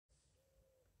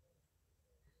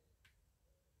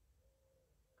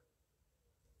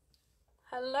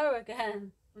Hello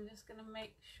again. I'm just going to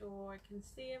make sure I can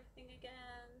see everything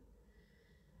again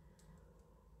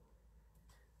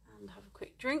and have a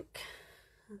quick drink.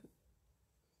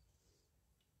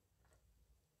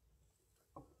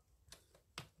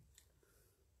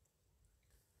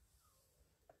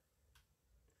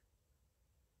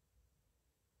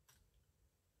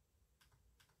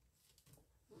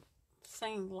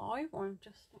 Saying live, or I'm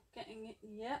just not getting it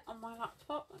yet on my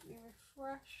laptop. Let me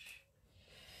refresh.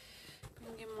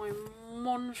 Bring in my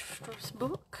monstrous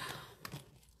book.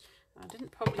 I didn't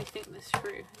probably think this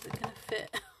through. Is it going to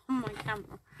fit on my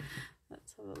camera?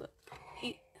 Let's have a look.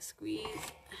 Eat,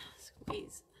 squeeze,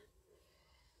 squeeze.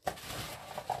 Okay,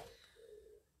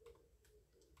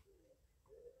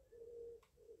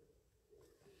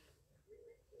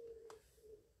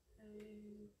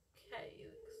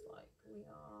 looks like we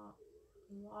are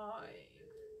live.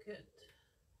 Good.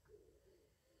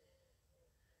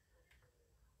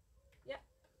 Yep,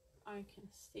 I can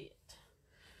see it.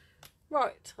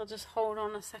 Right, I'll just hold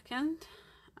on a second.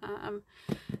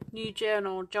 New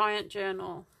journal, giant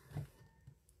journal.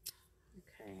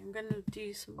 Okay, I'm going to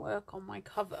do some work on my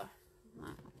cover.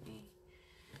 Let me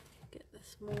get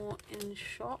this more in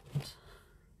shot.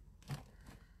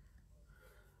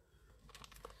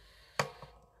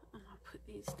 And I'll put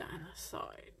these down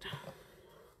aside.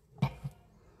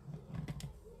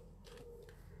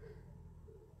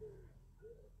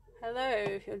 Hello,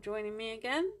 if you're joining me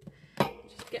again.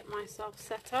 Just get myself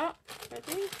set up,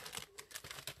 ready.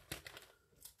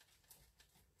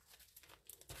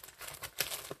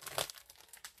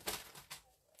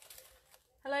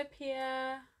 Hello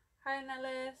Pierre, hi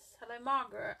Nellis, hello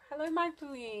Margaret, hello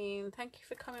Magdalene, thank you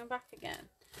for coming back again.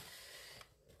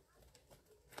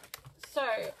 So,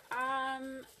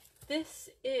 this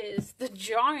is the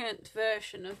giant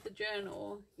version of the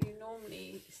journal you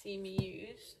normally see me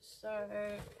use. So,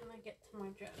 can I get to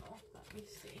my journal? Let me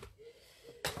see.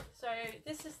 So,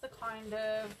 this is the kind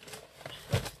of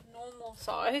normal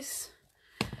size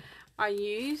I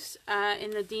use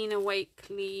in the Dina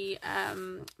Wakley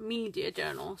media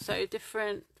journal. So,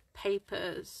 different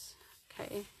papers.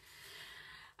 Okay.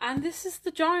 And this is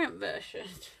the giant version.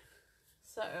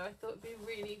 So, I thought it'd be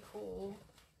really cool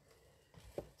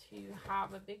to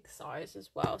have a big size as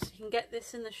well, so you can get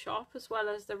this in the shop as well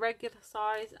as the regular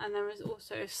size. And there is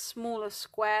also a smaller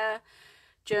square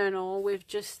journal with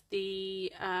just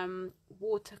the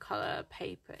watercolor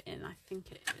paper in. I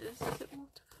think it is it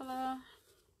watercolor?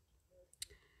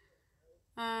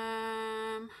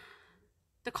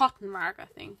 The cotton rag, I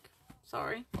think,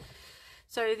 sorry.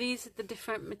 So these are the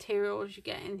different materials you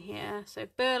get in here. So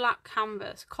burlap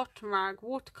canvas, cotton rag,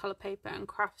 watercolor paper and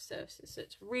craft surfaces. So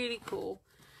it's really cool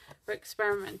for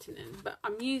experimenting in, but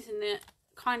I'm using it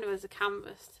kind of as a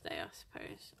canvas today, I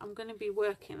suppose. I'm going to be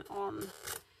working on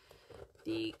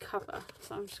the cover,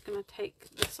 so I'm just going to take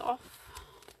this off.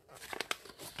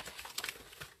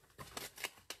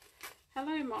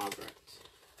 Hello Margaret.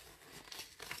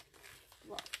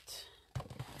 Right,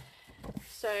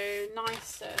 so nice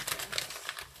surface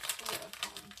to work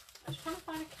on. I was trying to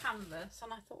find a canvas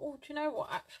and I thought, oh, do you know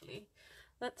what, actually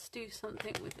let's do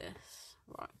something with this.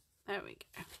 Right, there we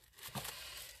go.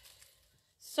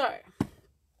 So,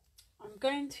 I'm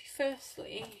going to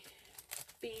firstly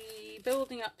be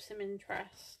building up some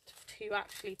interest to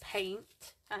actually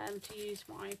paint and to use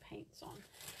my paints on.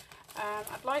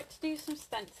 I'd like to do some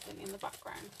stenciling in the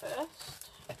background first.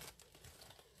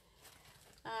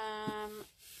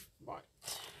 Right,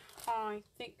 I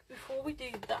think before we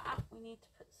do that we need to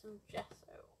put some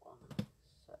gesso on.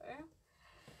 So,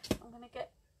 I'm going to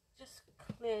get just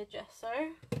clear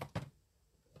gesso.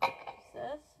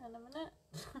 This in a minute.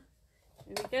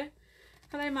 Here we go.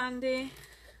 Hello Mandy.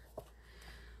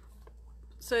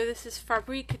 So this is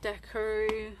Fabrika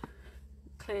Decoru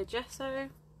clear gesso.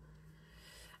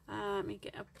 Let me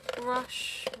get a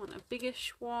brush, I want a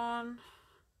biggish one.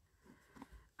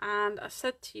 And I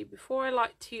said to you before, I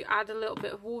like to add a little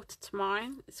bit of water to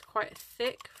mine. It's quite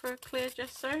thick for a clear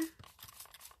gesso.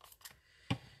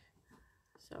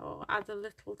 So I'll add a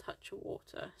little touch of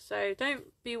water. So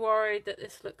don't be worried that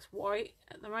this looks white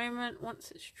at the moment. Once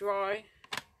it's dry,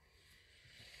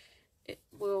 it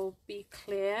will be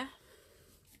clear.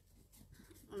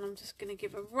 And I'm just going to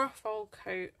give a rough old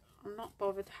coat. I'm not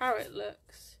bothered how it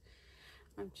looks.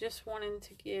 I'm just wanting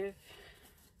to give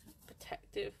a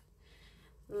protective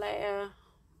layer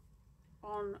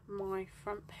on my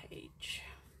front page.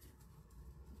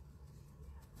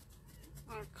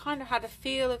 I kind of had a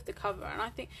feel of the cover, and I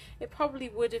think it probably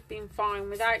would have been fine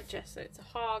without gesso. It's a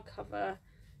hard cover.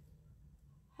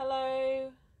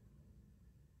 Hello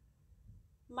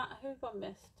Who have I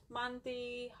missed?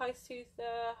 Mandy, hi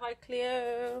Soother, hi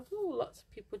Cleo. Ooh, lots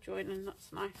of people joining,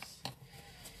 that's nice.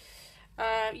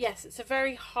 Yes, it's a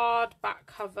very hard back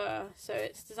cover, so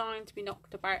it's designed to be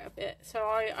knocked about a bit. So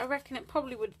I reckon it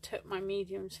probably would have took my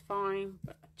mediums fine,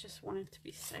 but I just wanted to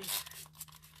be safe.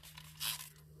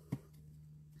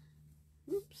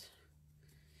 Oops.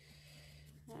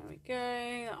 There we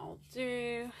go, that'll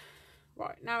do.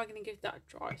 Right, now we're going to give that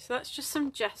a dry. So that's just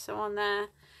some gesso on there,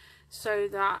 so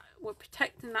that we're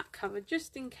protecting that cover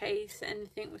just in case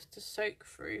anything was to soak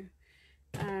through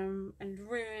and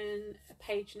ruin a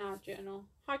page in our journal.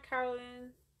 Hi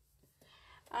Carolyn.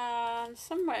 And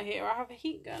somewhere here I have a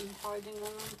heat gun hiding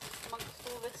amongst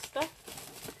all this stuff.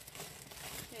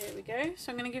 Here we go.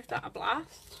 So I'm going to give that a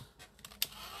blast.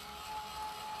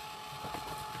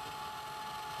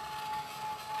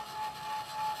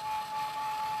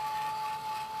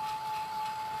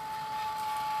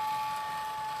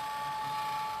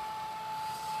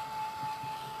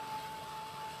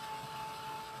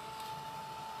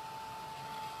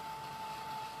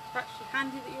 It's actually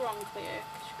handy that you're on, Cleo,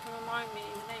 because you can remind me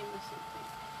the name or something.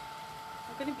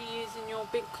 I'm going to be using your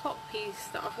big clock piece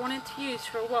that I've wanted to use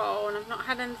for a while, and I've not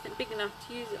had anything big enough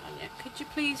to use it on yet. Could you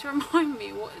please remind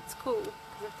me what it's called,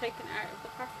 because I've taken it out of the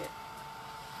packet.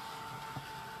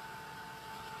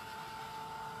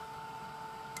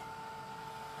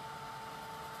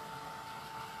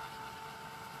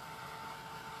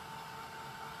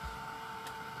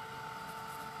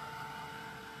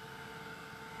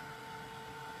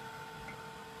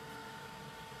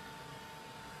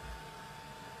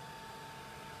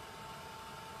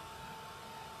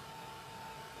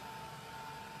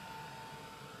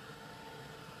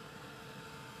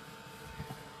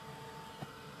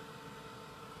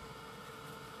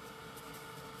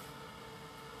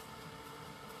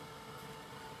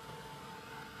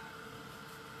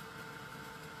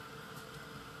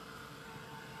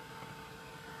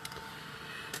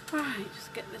 Right,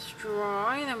 just get this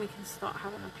dry, then we can start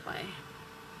having a play.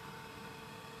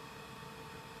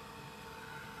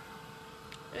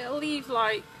 It'll leave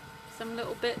like some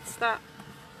little bits that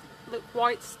look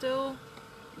white still,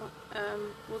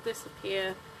 will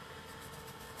disappear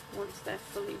once they're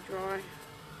fully dry.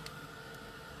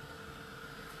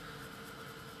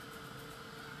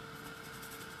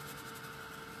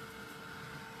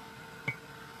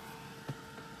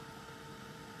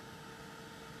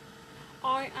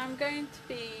 I am going to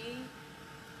be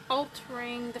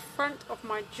altering the front of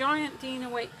my giant Dina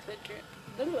Wakley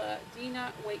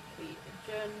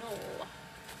journal.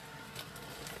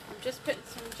 I'm just putting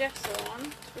some gesso on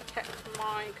to protect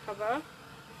my cover.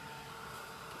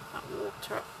 That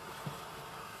water up.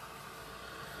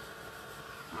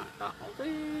 Right, that'll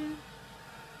do.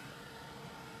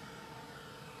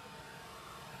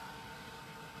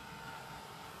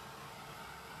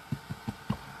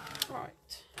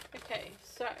 Right, okay,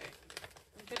 so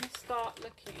I'm going to start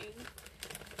looking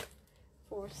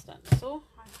for a stencil.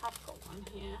 I have got one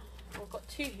here. Well, I've got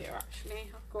two here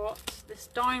actually. I've got this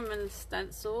diamond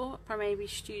stencil from AB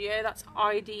Studio, that's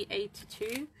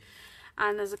ID82.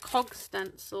 And there's a cog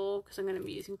stencil, because I'm going to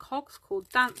be using cogs, called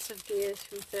Dance of Gears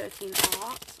from 13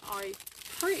 Arts. I'm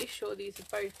pretty sure these are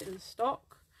both in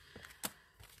stock.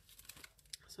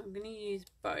 So I'm going to use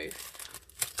both.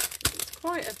 It's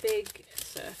quite a big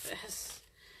surface.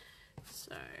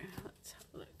 So let's have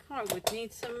a look. I would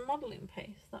need some modelling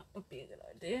paste, that would be a good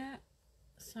idea.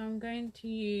 So I'm going to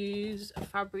use a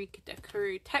fabrika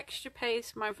decoru texture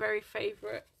paste, my very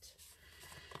favourite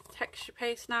texture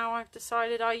paste now. I've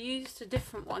decided I used a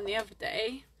different one the other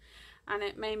day and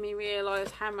it made me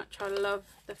realise how much I love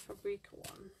the fabrika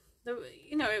one.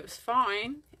 You know, it was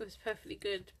fine, it was perfectly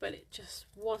good, but it just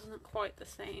wasn't quite the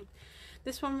same.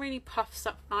 This one really puffs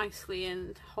up nicely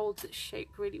and holds its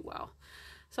shape really well.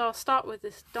 So I'll start with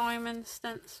this diamond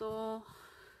stencil,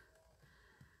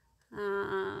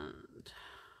 and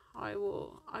I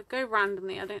go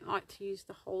randomly. I don't like to use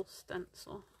the whole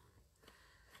stencil.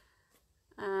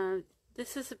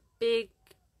 This is a big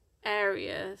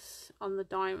areas on the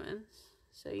diamonds,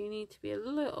 so you need to be a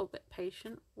little bit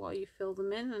patient while you fill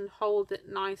them in and hold it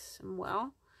nice and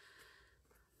well.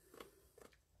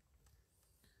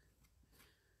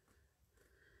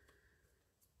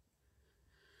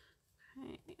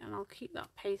 Okay, and I'll keep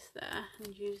that paste there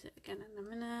and use it again in a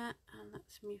minute. And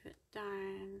let's move it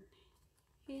down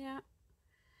here.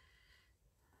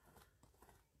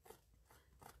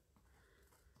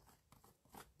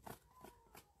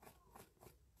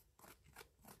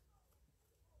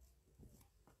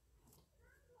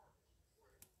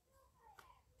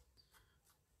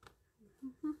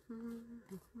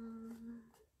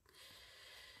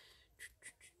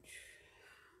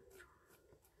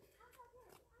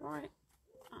 Right,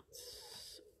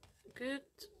 that's good.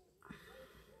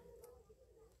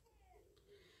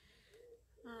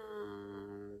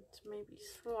 And maybe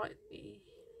slightly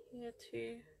here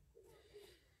too.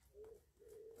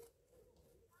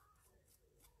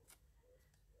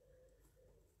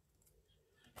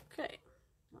 Okay,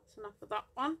 that's enough of that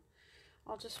one.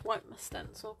 I'll just wipe my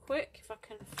stencil quick if I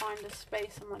can find a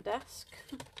space on my desk.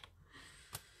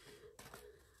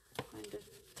 Kind of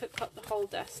took up the whole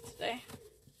desk today.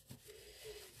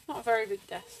 Not a very big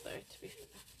desk though, to be fair.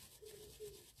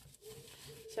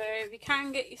 So if you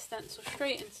can get your stencil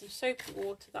straight in some soapy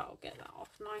water, that'll get that off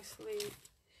nicely.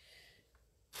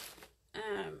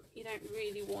 You don't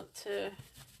really want to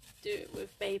do it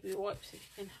with baby wipes if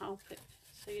you can help it,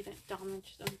 so you don't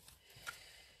damage them.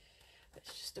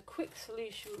 It's just a quick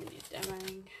solution when you're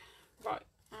demoing. Right,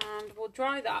 and we'll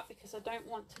dry that because I don't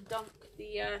want to dunk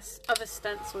the other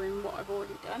stencil in what I've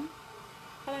already done.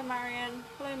 Hello Marion,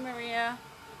 hello Maria.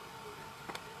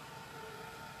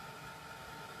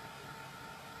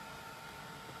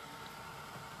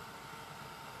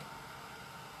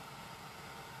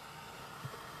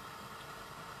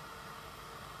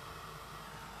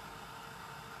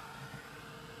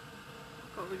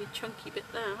 Got a really chunky bit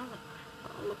there,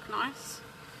 that'll look nice.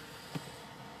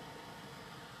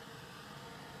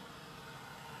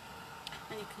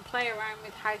 And you can play around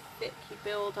with how thick you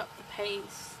build up the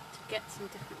paste to get some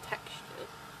different textures.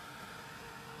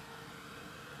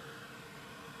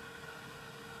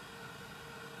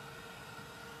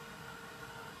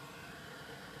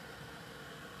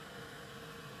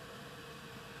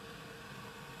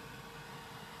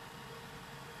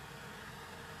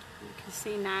 You can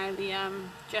see now the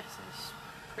gess is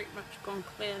pretty much gone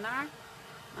clear now.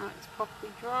 Now it's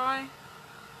properly dry.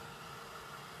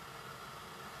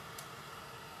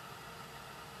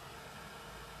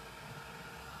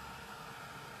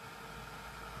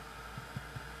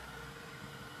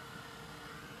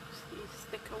 Just these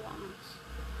thicker ones.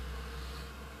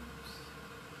 Oops.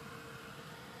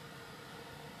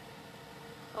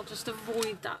 I'll just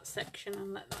avoid that section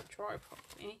and let that dry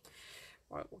properly.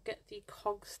 Right, we'll get the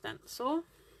cog stencil.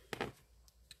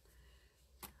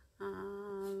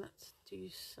 Let's do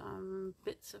some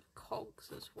bits of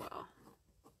cogs as well.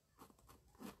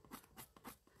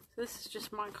 So this is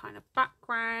just my kind of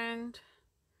background.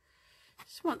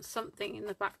 Just want something in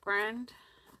the background.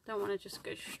 Don't want to just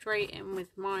go straight in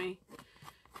with my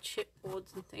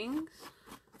chipboards and things.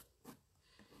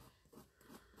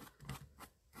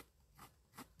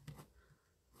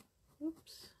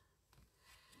 Oops.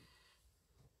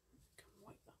 Can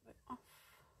wipe that bit off.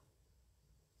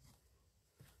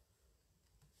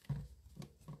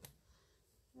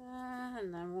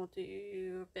 And then we'll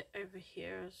do a bit over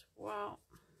here as well.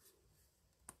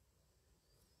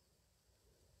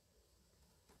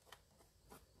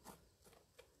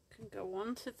 Can go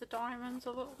on to the diamonds a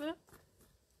little bit.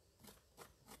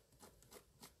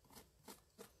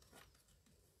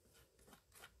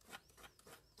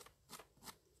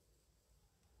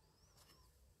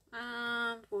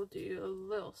 And we'll do a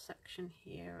little section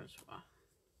here as well.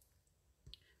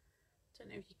 Don't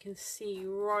know if you can see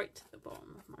right to the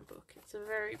bottom of my book. It's a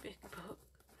very big book.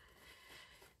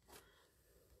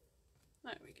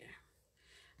 There we go.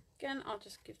 Again, I'll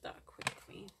just give that a quick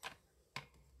clean.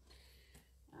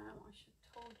 I should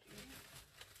have told you.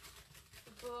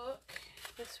 The book,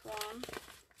 this one,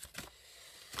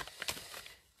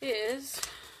 is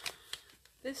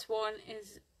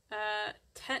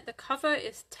the cover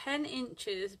is 10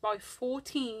 inches by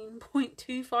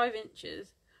 14.25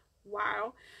 inches.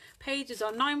 Wow. Pages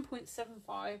are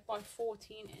 9.75 by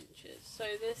 14 inches. So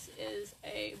this is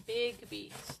a big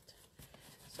beast.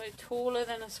 So taller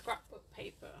than a scrapbook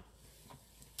paper.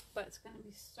 But it's going to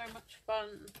be so much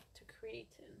fun to create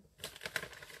in.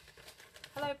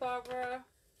 Hello Barbara.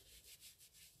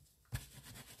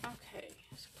 Okay,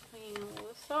 let's clean all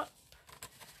this up.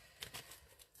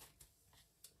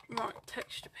 Right,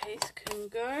 texture paste can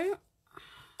go.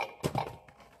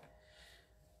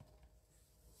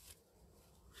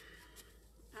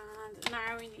 And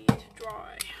now we need to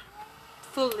dry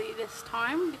fully this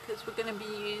time because we're going to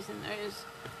be using those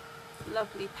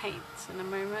lovely paints in a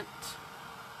moment.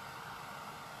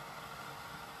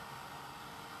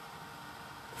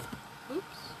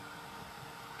 Oops.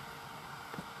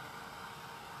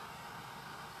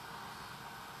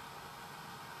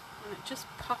 And it just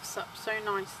puffs up so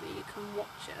nicely. You can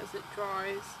watch it as it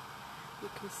dries. You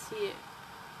can see it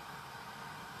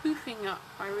poofing up.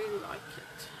 I really like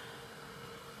it.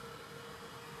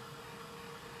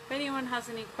 If anyone has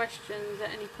any questions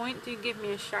at any point, do give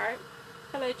me a shout.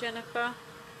 Hello Jennifer.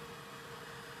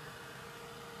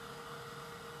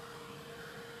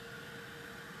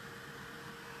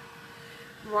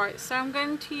 Right, so I'm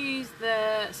going to use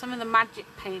some of the magic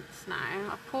paints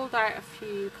now. I've pulled out a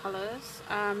few colours.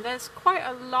 There's quite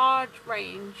a large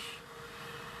range.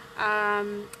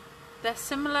 They're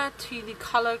similar to the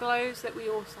colour glows that we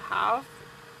also have,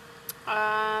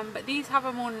 but these have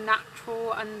a more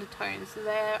natural undertone, so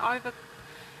they're either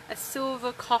a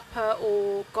silver, copper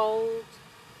or gold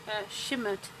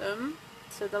shimmer to them,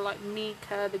 so they're like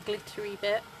mica, the glittery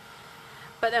bit,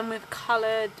 but then with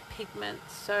coloured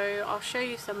pigments. So I'll show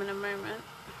you some in a moment.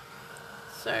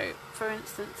 So for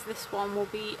instance, this one will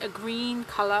be a green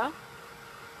colour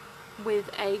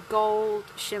with a gold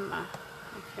shimmer.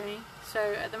 Okay, so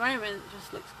at the moment it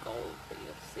just looks gold, but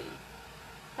you'll see.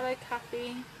 Hello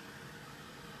Kathy.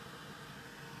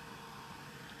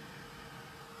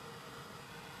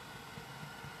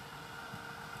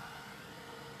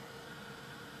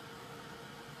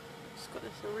 Just got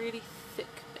this really thick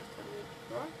bit of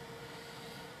it, right?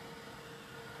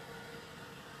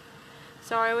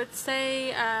 So I would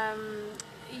say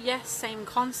yes, same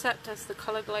concept as the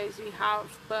colour glaze we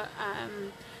have, but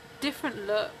different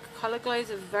look. Colour glaze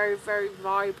are very, very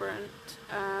vibrant.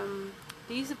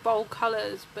 These are bold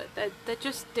colours, but they're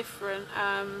just different.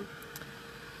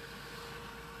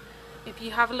 If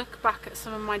you have a look back at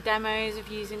some of my demos of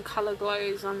using colour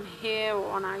glows on here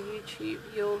or on our YouTube,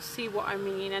 you'll see what I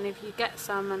mean, and if you get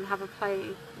some and have a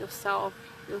play yourself,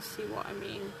 you'll see what I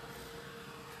mean.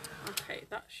 Okay,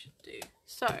 that should do.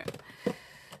 So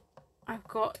I've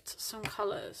got some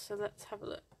colours, so let's have a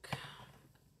look.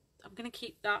 I'm going to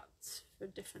keep that for a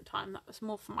different time. That was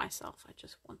more for myself, I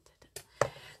just wanted it.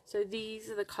 So these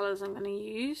are the colours I'm going to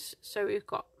use. So we've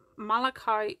got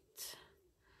malachite,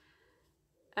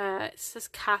 it says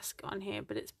cask on here,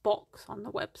 but it's box on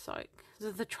the website because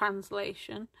of the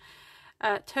translation.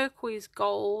 Turquoise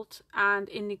gold and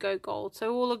indigo gold.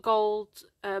 So all a gold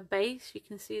base. You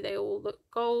can see they all look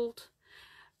gold,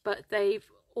 but they've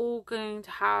all going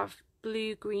to have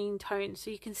blue green tones.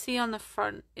 So you can see on the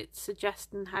front it's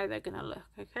suggesting how they're going to look.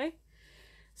 Okay,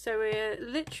 so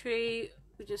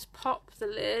we just pop the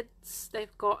lids.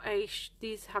 They've got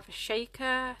these have a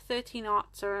shaker. 13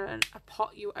 arts are a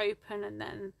pot you open and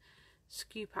then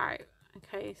scoop out.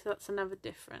 Okay, so that's another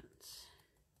difference.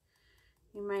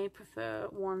 You may prefer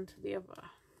one to the other.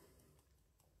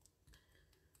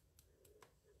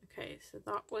 Okay, so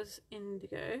that was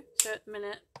indigo. So at the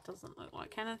minute, it doesn't look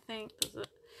like anything, does it?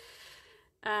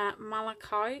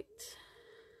 Malachite.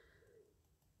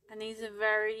 And these are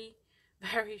very,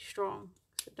 very strong,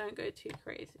 so don't go too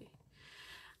crazy.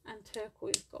 And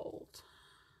turquoise gold.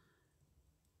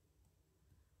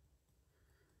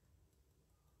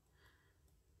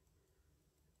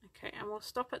 Okay, and we'll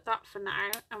stop at that for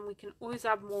now, and we can always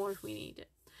add more if we need it.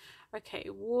 Okay,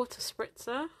 water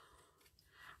spritzer.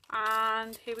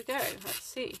 And here we go, let's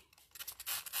see.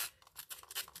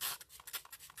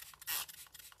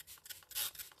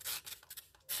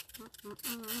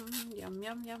 Yum,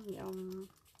 yum, yum, yum.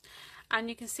 And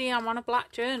you can see I'm on a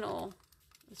black journal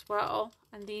as well,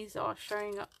 and these are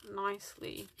showing up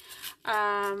nicely.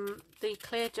 The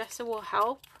clear gesso will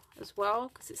help as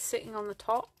well because it's sitting on the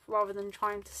top rather than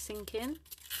trying to sink in.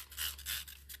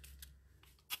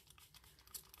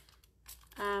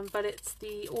 But it's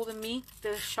the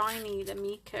shiny, the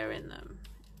mica in them.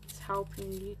 It's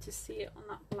helping you to see it on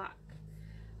that black.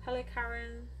 Hello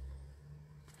Karen.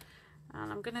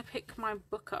 And I'm going to pick my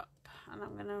book up and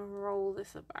I'm going to roll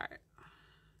this about.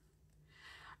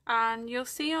 And you'll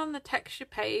see on the texture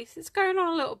paste, it's going on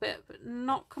a little bit, but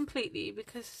not completely,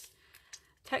 because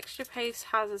texture paste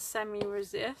has a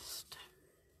semi-resist.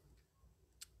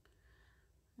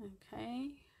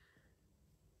 Okay.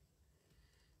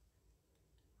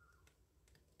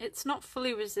 It's not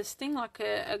fully resisting like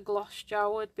a gloss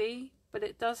gel would be, but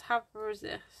it does have a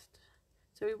resist.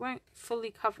 So we won't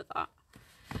fully cover that.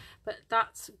 But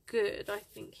that's good, I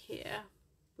think. Here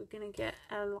we're going to get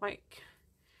like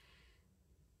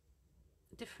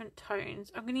different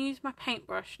tones. I'm going to use my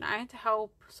paintbrush now to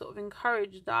help sort of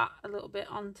encourage that a little bit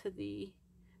onto the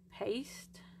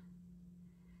paste.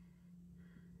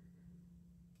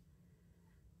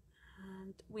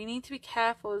 And we need to be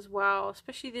careful as well,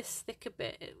 especially this thicker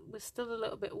bit. It was still a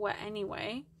little bit wet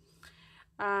anyway.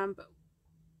 But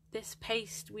this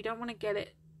paste, we don't want to get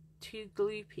it too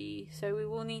gloopy, so we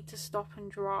will need to stop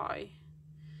and dry.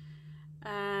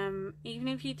 Even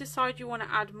if you decide you want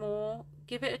to add more,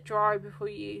 give it a dry before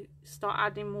you start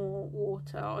adding more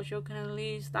water, or else you're going to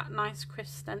lose that nice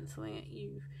crisp stenciling that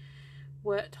you've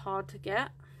worked hard to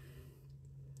get.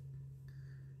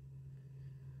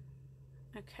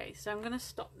 Okay, so I'm going to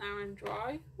stop now and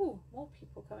dry. Oh, more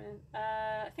people coming in.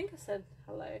 I think I said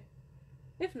hello.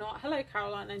 If not, hello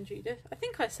Caroline and Judith. I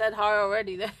think I said hi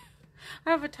already though.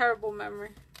 I have a terrible memory.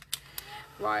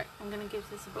 Right, I'm going to give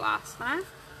this a blast now.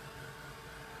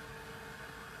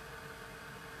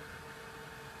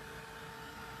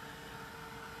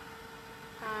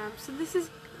 So this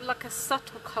is like a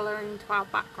subtle colouring to our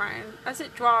background. As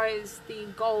it dries, the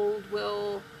gold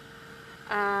will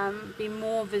be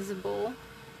more visible.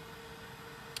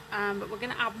 But we're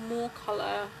going to add more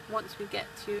colour once we get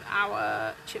to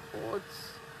our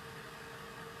chipboards.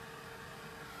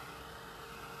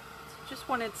 So just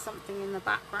wanted something in the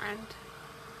background.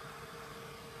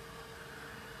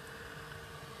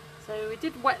 So we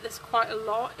did wet this quite a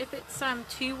lot. If it's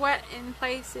too wet in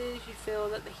places, you feel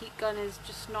that the heat gun is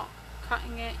just not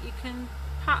cutting it, you can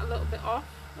pat a little bit off.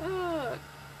 Oh,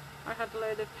 I had a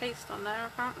load of paste on there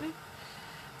apparently.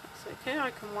 That's okay,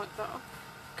 I can wipe that off.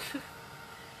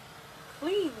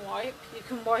 Clean wipe, you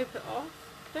can wipe it off.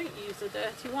 Don't use a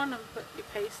dirty one and put your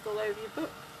paste all over your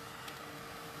book.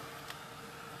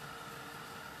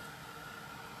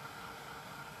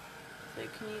 So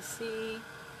can you see,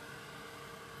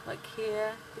 like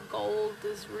here, the gold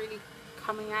is really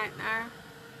coming out now.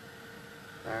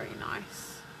 Very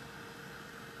nice.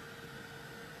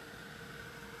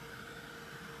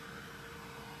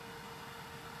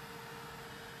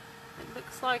 It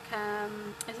looks like,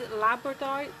 is it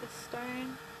labradorite, the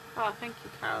stone? Oh, thank you,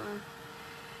 Carolyn.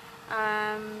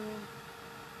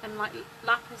 And like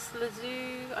lapis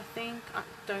lazuli, I think.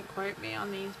 Don't quote me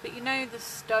on these, but you know the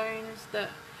stones that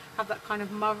have that kind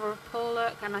of mother of pearl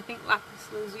look, and I think lapis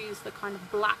lazuli is the kind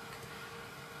of black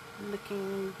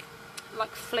looking,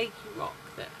 like flaky rock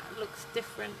that looks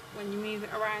different when you move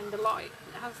it around the light.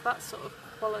 It has that sort of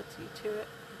quality to it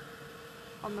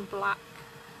on the black.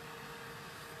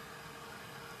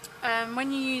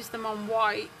 When you use them on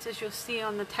white, as you'll see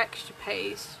on the texture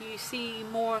paste, you see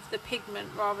more of the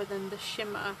pigment rather than the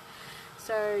shimmer.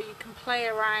 So you can play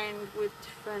around with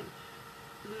different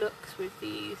looks with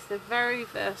these. They're very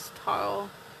versatile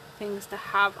things to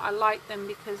have. I like them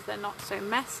because they're not so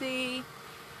messy,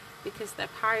 because they're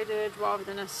powdered rather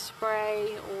than a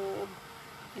spray or,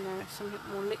 you know, something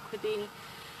more liquidy.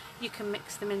 You can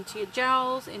mix them into your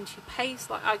gels, into your paste.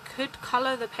 Like I could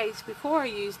colour the paste before I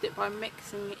used it by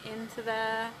mixing it into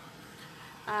there.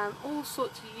 All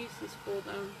sorts of uses for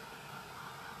them.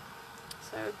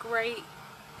 So a great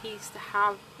piece to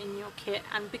have in your kit.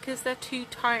 And because they're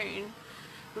two-tone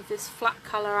with this flat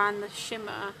colour and the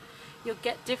shimmer, you'll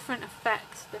get different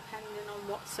effects depending on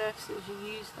what surfaces you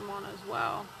use them on as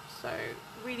well. So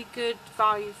really good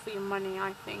value for your money,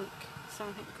 I think.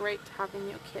 Something great to have in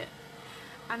your kit.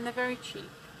 And they're very cheap.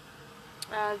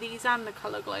 These and the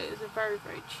colour glows are very,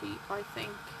 very cheap, I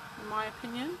think, in my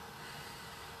opinion.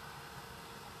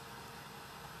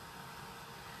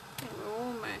 I think we're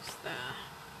almost there.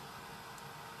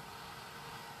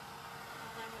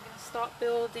 And then we're going to start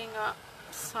building up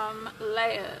some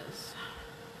layers.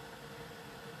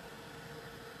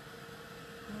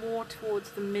 More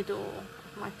towards the middle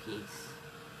of my piece.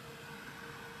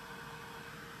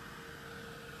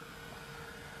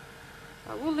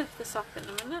 I will lift this up in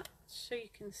a minute so you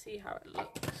can see how it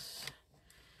looks.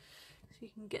 So you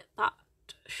can get that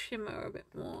shimmer a bit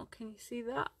more. Can you see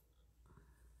that?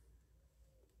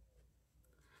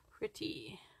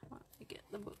 Pretty. Let me get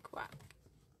the book back.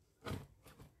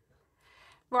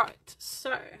 Right,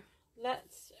 so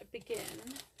let's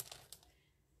begin.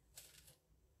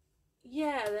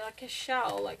 Yeah, they're like a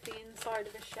shell, like the inside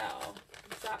of a shell.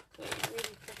 Exactly,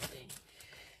 really pretty.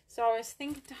 So I was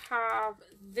thinking to have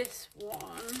this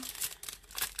one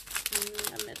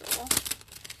in the middle.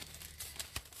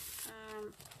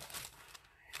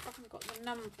 I haven't got the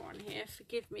number on here,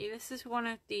 forgive me. This is one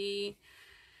of the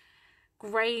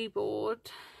grey board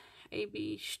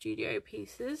AB Studio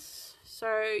pieces.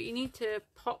 So you need to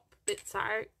pop bits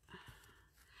out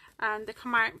and they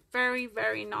come out very,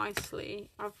 very nicely.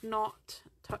 I've not,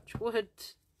 touch wood,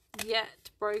 yet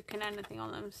broken anything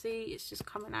on them. See, it's just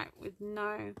coming out with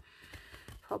no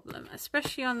problem,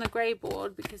 especially on the grey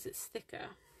board because it's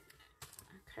thicker.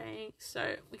 Okay,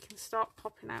 so we can start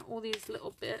popping out all these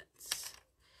little bits.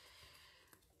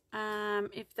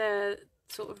 If they're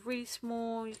sort of really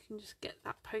small, you can just get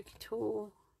that pokey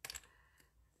tool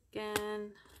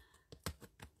again.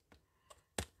 Let's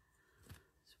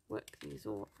work these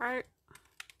all out.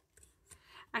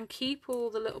 And keep all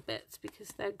the little bits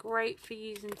because they're great for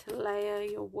using to layer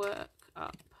your work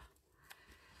up.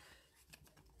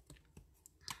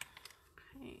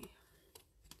 Okay.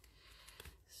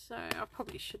 So I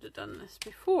probably should have done this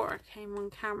before I came on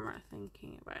camera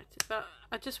thinking about it. But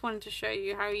I just wanted to show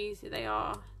you how easy they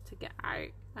are to get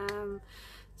out.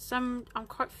 some I'm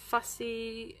quite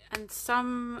fussy, and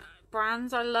some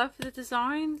brands I love the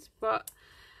designs, but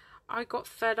I got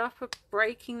fed up of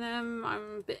breaking them.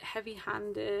 I'm a bit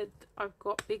heavy-handed. I've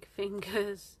got big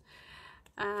fingers,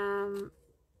 and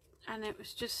it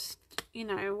was just, you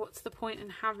know, what's the point in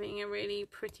having a really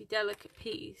pretty delicate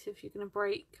piece if you're going to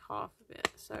break half of it?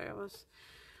 So I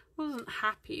wasn't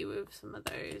happy with some of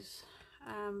those,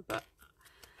 but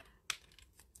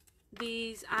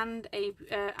these and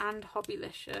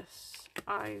hobbilicious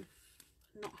I've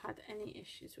not had any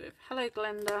issues with. Hello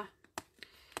Glenda.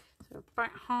 So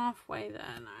about halfway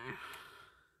there now.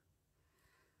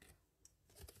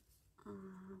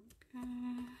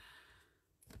 Okay.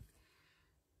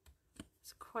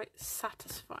 It's quite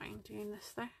satisfying doing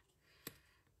this though.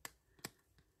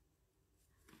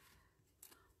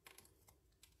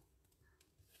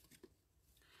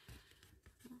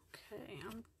 Okay,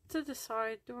 I'm to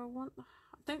decide, I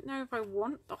don't know if I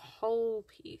want the whole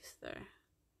piece though.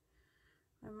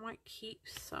 I might keep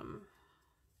some.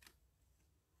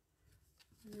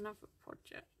 Another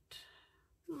project.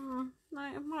 No,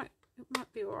 it might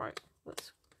be alright.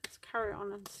 Let's carry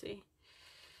on and see.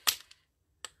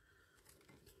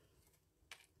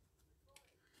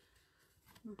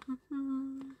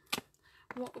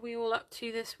 What are we all up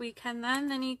to this weekend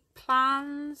then? Any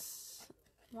plans?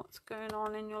 What's going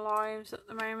on in your lives at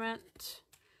the moment?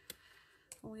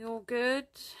 Are we all good?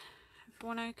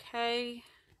 Everyone okay?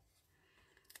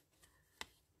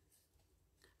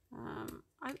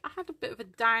 I had a bit of a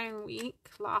down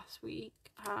week last week.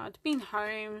 I'd been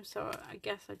home, so I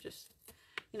guess I just,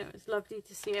 you know, it's lovely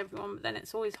to see everyone, but then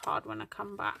it's always hard when I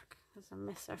come back because I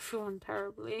miss everyone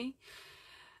terribly,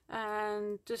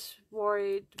 and just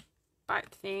worried about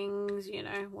things, you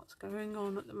know, what's going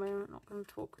on at the moment. Not going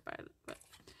to talk about it,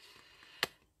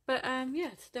 but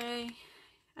yeah, today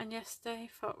and yesterday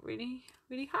felt really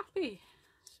happy.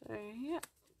 So yeah,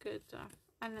 good.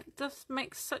 And it does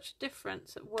make such a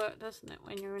difference at work, doesn't it,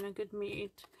 when you're in a good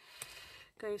mood?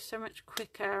 It goes so much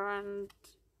quicker and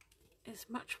is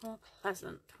much more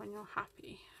pleasant when you're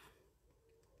happy.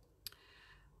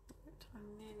 Right,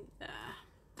 I'm nearly there.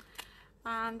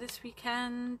 And this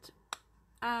weekend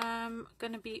I'm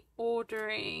going to be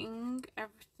ordering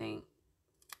everything,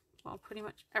 well, pretty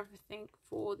much everything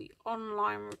for the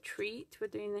online retreat we're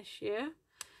doing this year.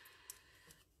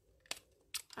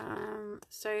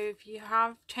 So if you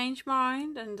have changed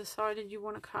mind and decided you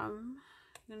want to come,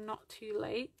 you're not too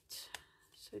late,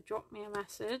 so drop me a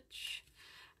message.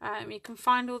 You can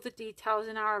find all the details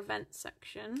in our events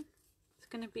section. It's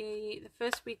going to be the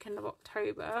first weekend of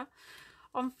October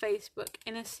on Facebook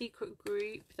in a secret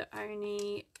group that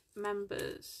only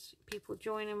members, people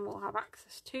joining, will have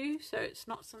access to. So it's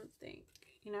not something,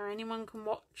 you know, anyone can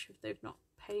watch if they've not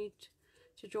paid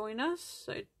to join us,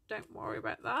 so don't worry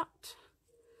about that.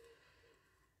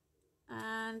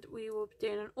 And we will be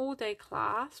doing an all-day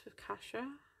class with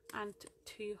Kasha and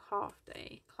 2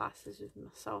 half-day classes with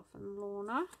myself and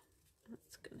Lorna.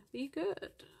 It's going to be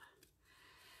good.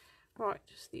 Right,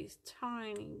 just these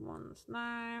tiny ones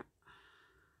now.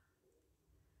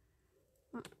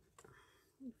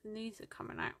 Even these are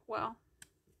coming out well.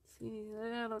 See these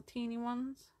little teeny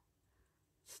ones?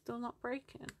 Still not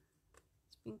breaking.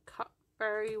 It's been cut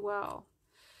very well.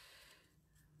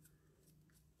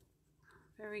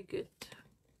 Very good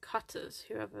cutters,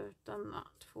 whoever done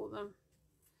that for them.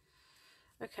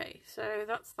 Okay, so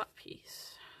that's that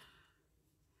piece,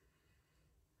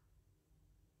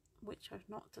 which I've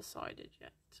not decided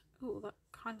yet. Oh, that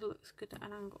kind of looks good at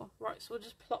an angle. Right, so we'll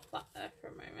just plop that there for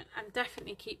a moment, and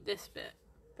definitely keep this bit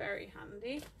very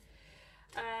handy.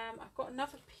 I've got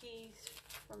another piece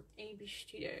from AB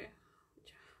Studio,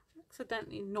 which I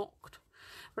accidentally knocked,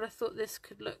 but I thought this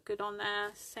could look good on there.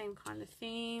 Same kind of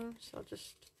theme, so I'll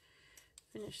just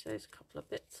finish those couple of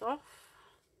bits off.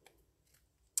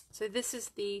 So this is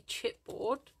the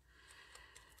chipboard.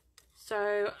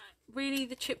 So really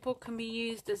the chipboard can be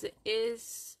used as it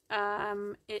is.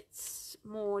 It's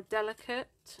more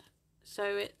delicate,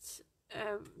 so it's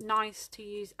nice to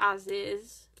use as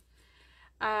is.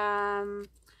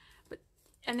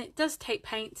 And it does take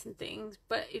paints and things,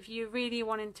 but if you're really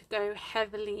wanting to go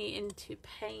heavily into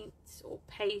paints or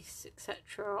paste,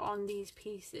 etc. on these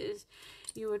pieces,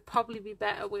 you would probably be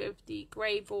better with the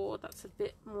grey board. That's a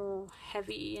bit more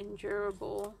heavy and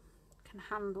durable, can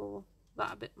handle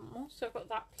that a bit more. So I've got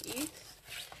that piece.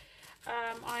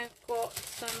 I've got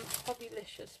some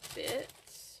hobbilicious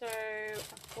bits. So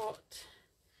I've got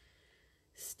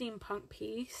steampunk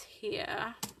piece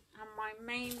here, and my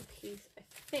main piece, I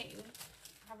think,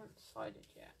 I haven't decided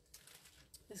yet,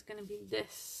 is going to be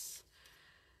this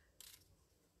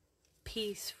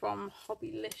piece from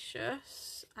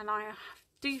Hobbilicious, and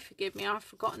do forgive me, I've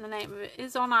forgotten the name of it. It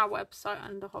is on our website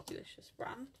under Hobbilicious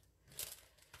brand.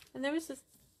 And there is this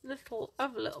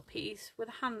other little piece with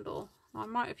a handle. I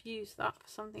might have used that for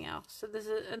something else. So there's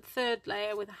a third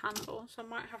layer with a handle, so I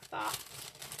might have that.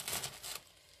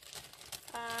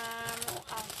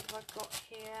 What else have I got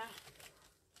here?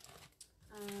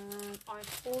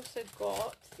 I've also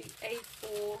got the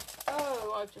A4.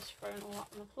 Oh, I've just thrown all that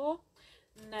on the floor.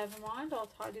 Never mind, I'll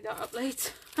tidy that up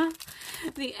later.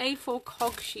 The A4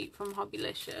 cog sheet from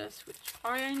Hobbilicious, which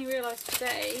I only realised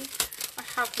today I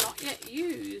have not yet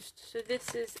used. So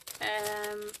this is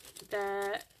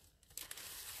their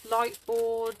light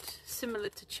board, similar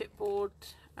to chipboard.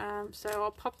 So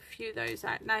I'll pop a few of those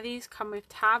out. Now these come with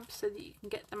tabs so that you can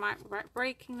get them out without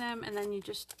breaking them, and then you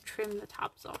just trim the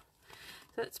tabs off.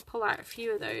 So let's pull out a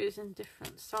few of those in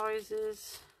different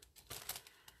sizes,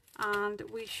 and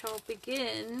we shall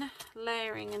begin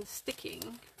layering and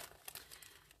sticking.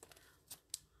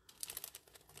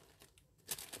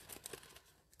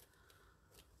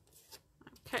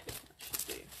 Okay, that should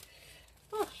do.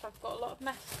 Gosh, I've got a lot of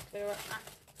mess to clear up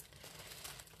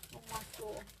now on my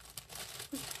floor.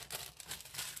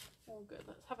 All good.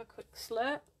 Let's have a quick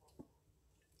slurp.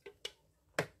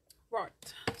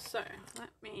 Right, so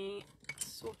let me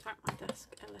sort out my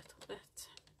desk a little bit.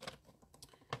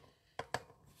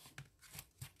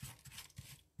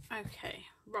 Okay,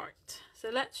 right, so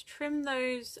let's trim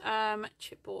those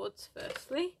chipboards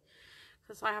firstly,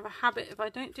 because I have a habit, if I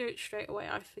don't do it straight away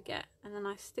I forget, and then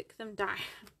I stick them down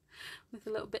with the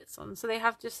little bits on. So they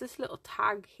have just this little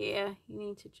tag here, you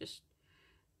need to just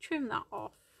trim that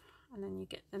off, and then you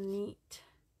get the neat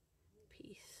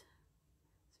piece,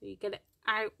 so you get it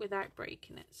out without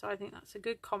breaking it. So I think that's a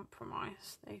good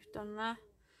compromise they've done there,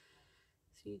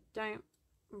 so you don't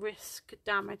risk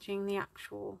damaging the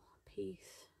actual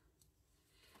piece.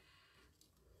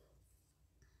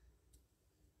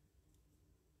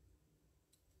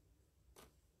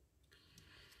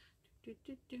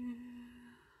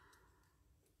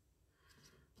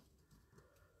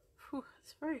 Whew,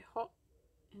 it's very hot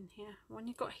in here. When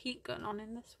you've got a heat gun on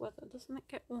in this weather, doesn't it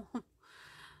get warm?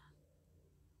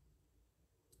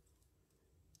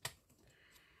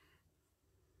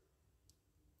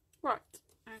 Right,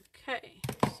 okay,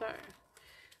 so,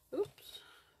 oops.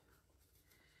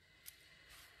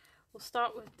 We'll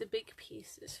start with the big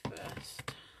pieces first.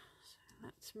 So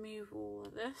let's move all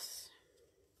of this.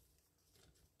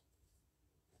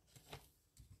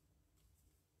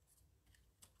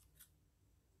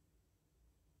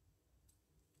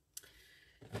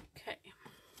 Okay,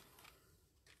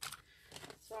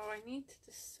 so I need to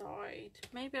decide,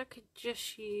 maybe I could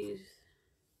just use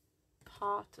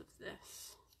part of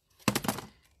this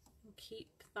and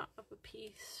keep that other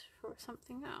piece for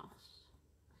something else.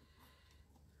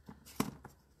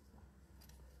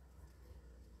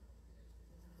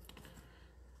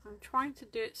 I'm trying to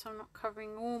do it so I'm not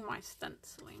covering all my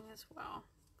stenciling as well,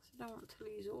 because I don't want to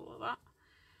lose all of that.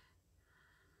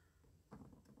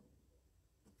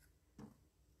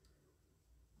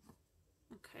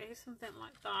 Okay, something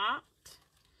like that.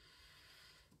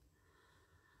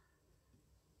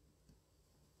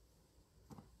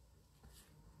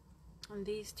 And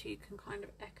these two can kind of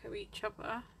echo each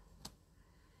other.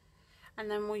 And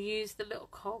then we'll use the little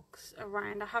cogs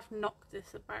around. I have knocked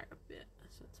this about a bit,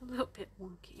 so it's a little bit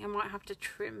wonky. I might have to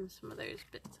trim some of those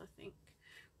bits, I think.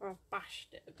 Or I've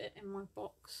bashed it a bit in my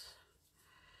box.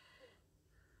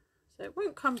 So it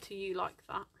won't come to you like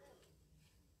that.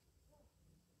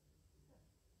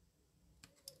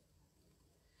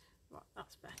 Right,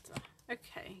 that's better.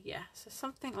 Okay, yeah, so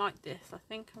something like this. I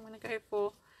think I'm going to go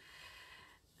for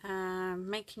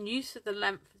making use of the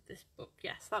length of this book.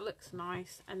 Yes, that looks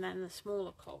nice. And then the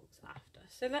smaller cogs after.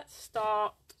 So let's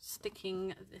start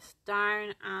sticking this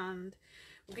down, and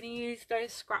we're going to use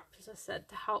those scraps, as I said,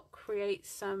 to help create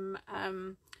some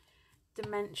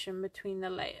dimension between the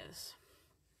layers.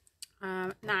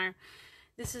 Now,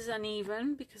 this is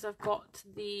uneven because I've got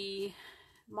the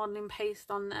modelling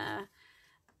paste on there.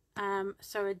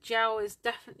 So a gel is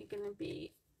definitely going to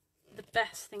be the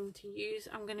best thing to use.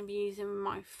 I'm going to be using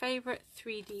my favourite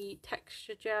 3D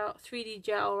gel,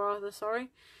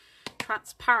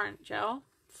 transparent gel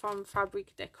from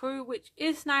Fabrika Decoru, which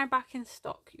is now back in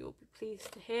stock. You'll be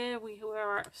pleased to hear we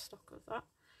were out of stock of that.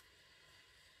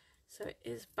 So it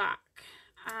is back,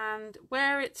 and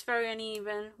where it's very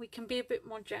uneven, we can be a bit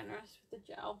more generous with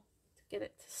the gel to get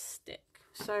it to stick.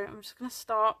 So I'm just going to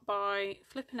start by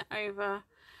flipping it over,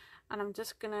 and I'm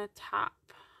just going to tap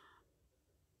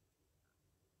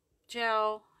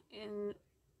gel in,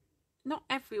 not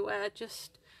everywhere,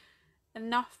 just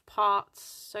enough parts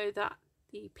so that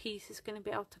the piece is going to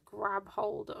be able to grab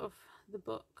hold of the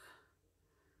book.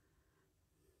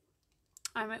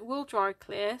 It will dry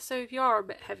clear, so if you are a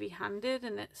bit heavy-handed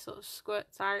and it sort of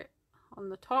squirts out on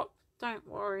the top, don't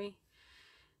worry.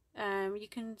 You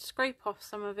can scrape off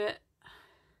some of it,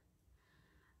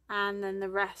 and then the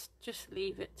rest just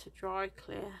leave it to dry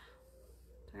clear.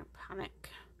 Don't panic.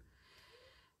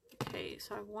 Okay,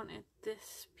 so I wanted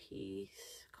this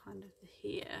piece kind of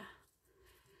here.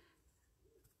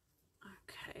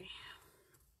 Okay,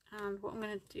 and what I'm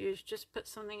going to do is just put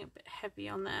something a bit heavy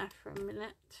on there for a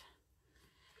minute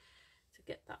to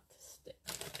get that to stick.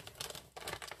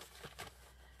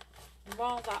 And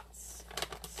while that's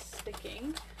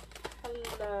sticking,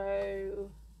 hello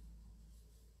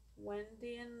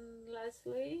Wendy and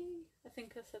Leslie. I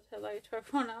think I said hello to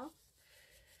everyone else.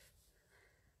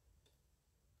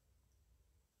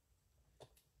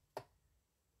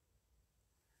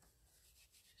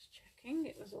 Just checking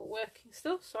it was all working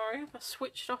still. Sorry if I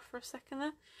switched off for a second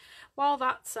there. While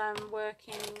that's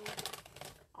working,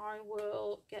 I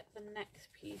will get the next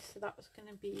piece. So that was going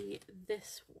to be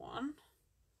this one.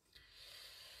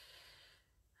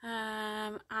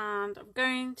 And I'm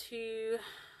going to,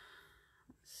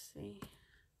 let's see,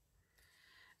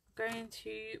 I'm going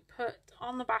to put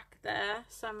on the back there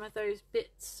some of those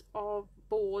bits of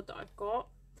board that I've got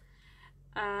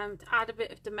to add a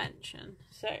bit of dimension.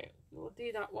 So we'll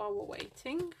do that while we're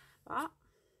waiting for that.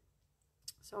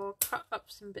 So I'll cut up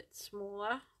some bits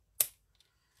smaller.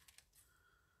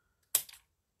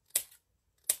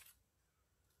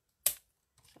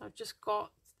 So I've just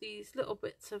got these little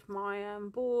bits of my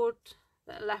board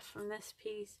that are left from this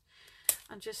piece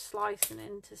and just slicing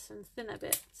into some thinner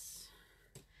bits.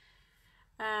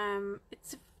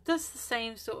 It does the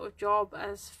same sort of job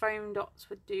as foam dots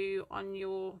would do on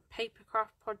your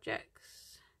papercraft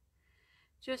projects.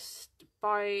 Just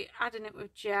by adding it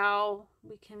with gel,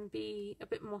 we can be a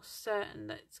bit more certain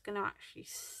that it's going to actually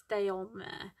stay on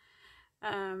there.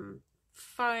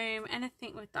 Foam,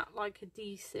 anything with that like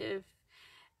adhesive,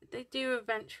 they do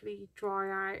eventually dry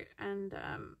out, and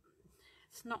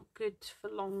it's not good for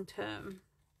long term,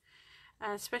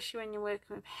 especially when you're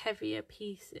working with heavier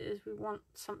pieces. We want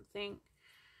something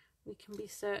we can be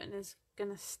certain is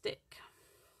gonna stick.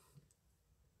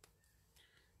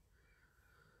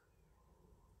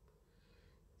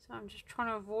 So I'm just trying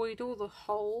to avoid all the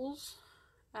holes,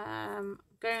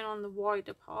 going on the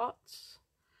wider parts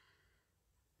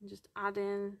and just add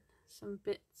in some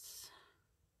bits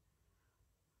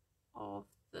of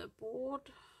the board.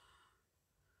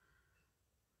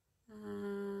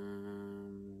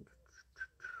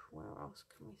 Where else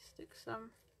can we stick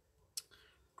some?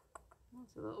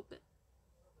 That's a little bit,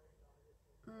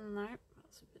 no,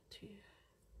 that's a bit too.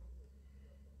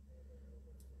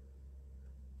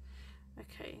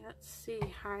 Okay, let's see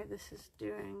how this is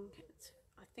doing.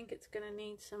 I think it's going to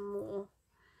need some more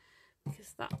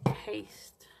because that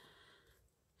paste.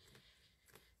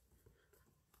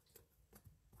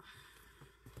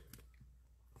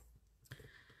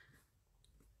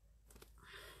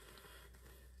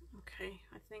 Okay,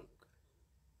 I think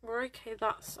we're okay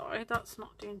that side. That's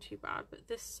not doing too bad, but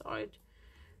this side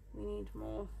we need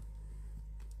more.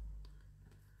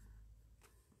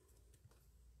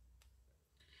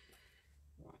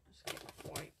 Right, let's get a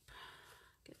wipe,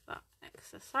 get that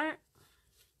excess out.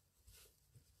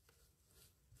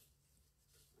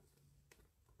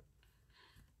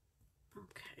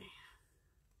 Okay,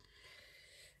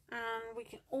 and we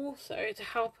can also, to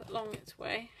help it along its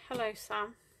way, hello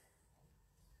Sam,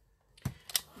 we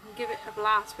can give it a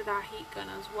blast with our heat gun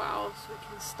as well, so we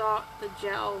can start the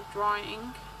gel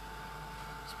drying.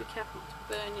 Just be careful not to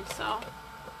burn yourself.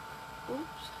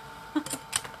 Oops.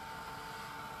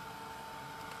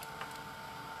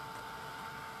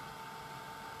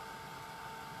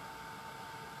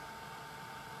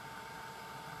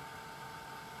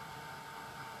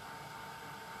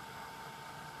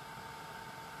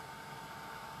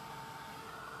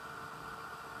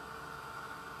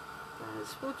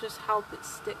 This will just help it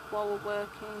stick while we're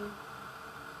working.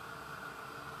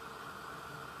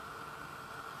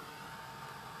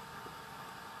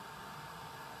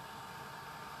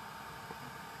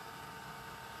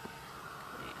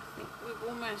 Okay, I think we've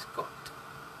almost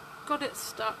got it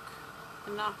stuck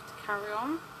enough to carry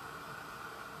on.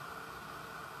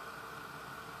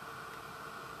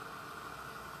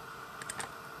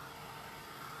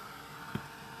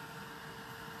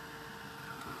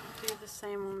 Do the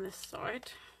same on this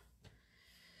side.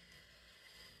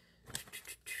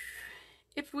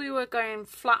 If we were going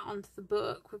flat onto the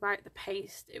book without the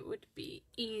paste, it would be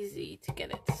easy to get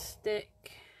it to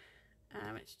stick.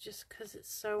 It's just because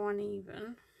it's so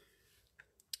uneven,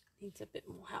 needs a bit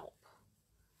more help.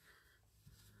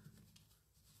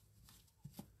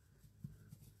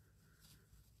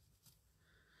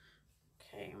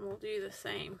 Okay, and we'll do the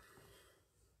same.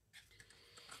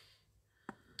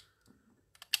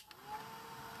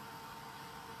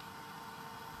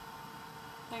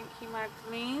 Thank you,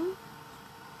 Magdalene.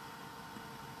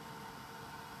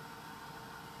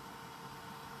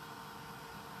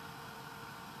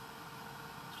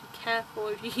 Be careful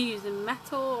if you're using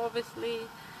metal, obviously,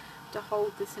 to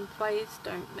hold this in place.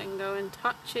 Don't then go and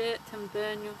touch it and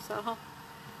burn yourself.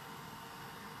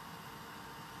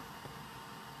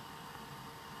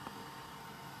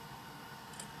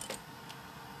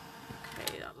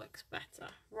 Okay, that looks better.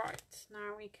 Right,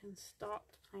 now we can start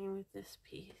playing with this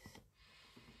piece.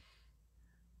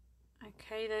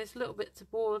 Okay, those little bits of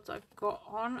boards I've got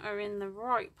on are in the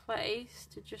right place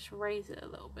to just raise it a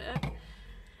little bit.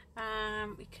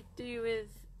 We could do with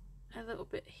a little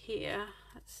bit here.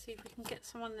 Let's see if we can get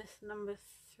some on this number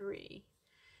 3.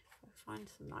 I'll find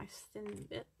some nice thin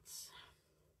bits.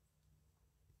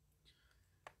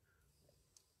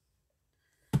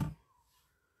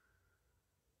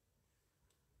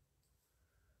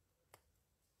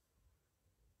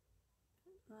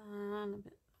 And a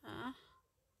bit there.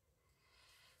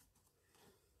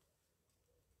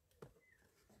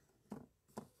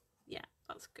 Yeah,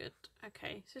 that's good.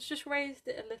 Okay, so it's just raised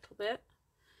it a little bit.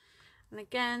 And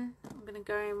again, I'm going to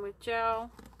go in with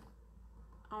gel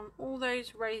on all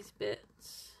those raised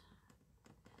bits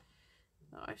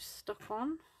that I've stuck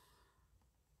on.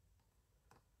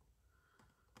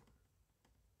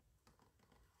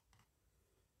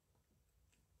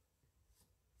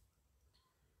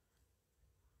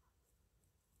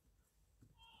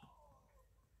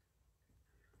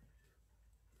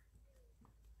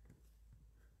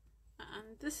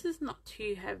 And this is not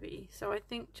too heavy, so I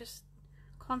think just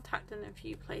contact in a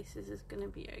few places is going to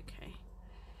be okay.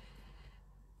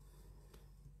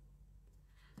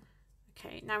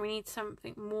 Okay, now we need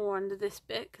something more under this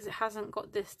bit because it hasn't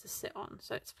got this to sit on,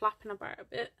 so it's flapping about a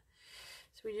bit.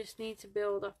 So we just need to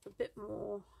build up a bit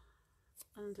more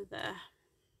under there.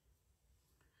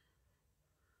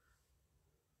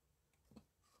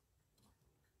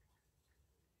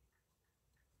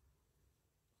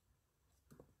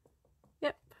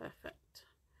 Yep, perfect.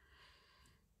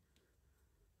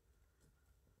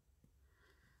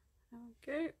 There we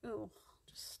go. Oh,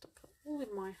 just stuck it all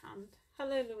in my hand.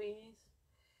 Hello, Louise.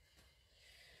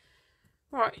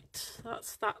 Right,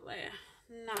 that's that layer.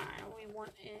 Now we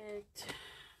wanted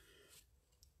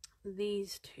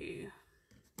these two.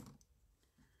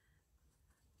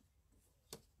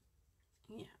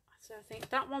 Yeah, so I think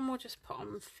that one we'll just put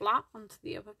on flat onto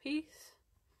the other piece.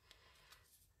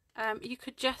 You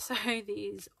could gesso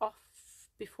these off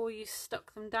before you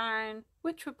stuck them down,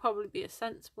 which would probably be a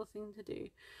sensible thing to do.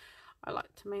 I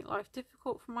like to make life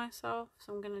difficult for myself,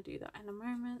 so I'm going to do that in a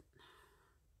moment.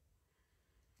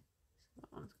 So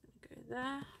that one's going to go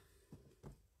there.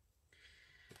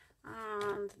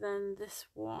 And then this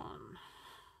one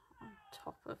on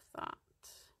top of that.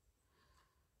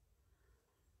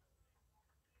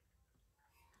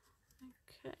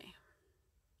 Okay.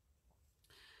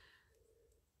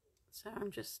 So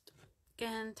I'm just,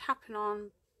 again, tapping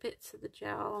on bits of the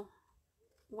gel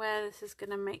where this is going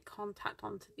to make contact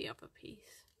onto the other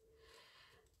piece.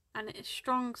 And it is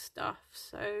strong stuff,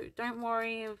 so don't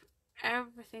worry if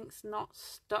everything's not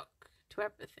stuck to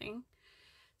everything.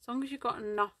 As long as you've got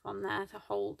enough on there to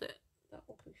hold it, that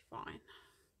will be fine.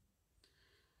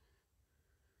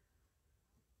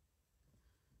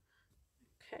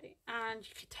 Okay, and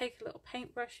you could take a little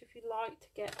paintbrush if you like to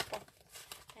get off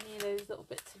any of those little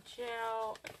bits of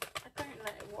gel. I don't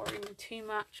let it worry me too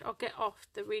much. I'll get off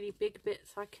the really big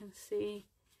bits I can see.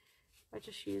 I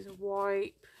just use a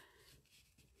wipe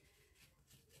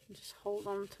and just hold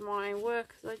on to my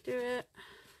work as I do it.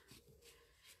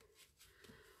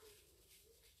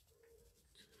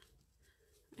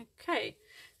 Okay,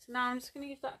 so now I'm just going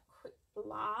to give that a quick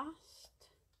blast,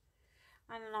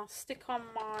 and then I'll stick on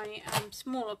my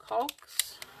smaller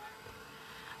cogs,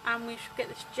 and we should get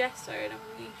this gessoed, and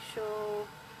we shall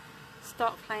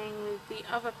start playing with the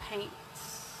other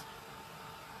paints.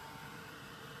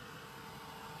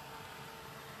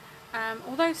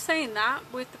 Although saying that,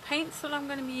 with the paints that I'm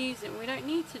going to be using, we don't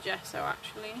need to gesso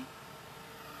actually.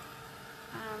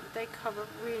 They cover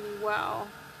really well.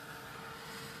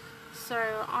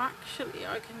 So actually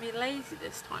I can be lazy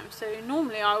this time. So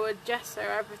normally I would gesso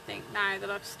everything now that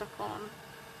I've stuck on.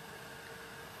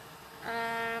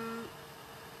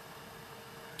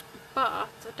 But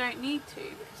I don't need to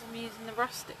because I'm using the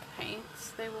rustic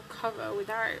paints. They will cover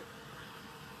without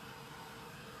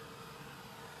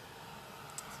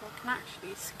can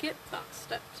actually skip that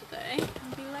step today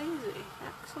and be lazy.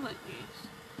 Excellent news.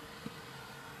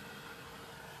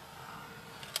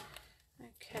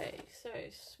 Okay, so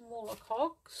smaller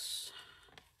cogs.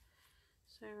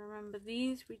 So remember,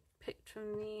 these we picked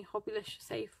from the Hobbilicious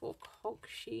A4 cog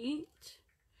sheet.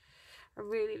 I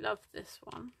really love this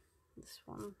one. This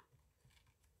one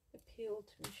appealed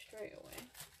to me straight away.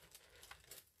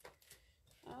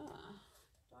 Ah,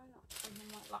 do I not turn on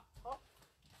my laptop?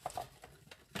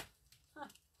 Huh.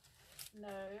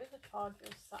 No, the charger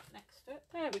is sat next to it.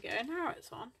 There we go, now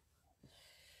it's on.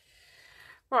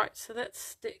 Right, so let's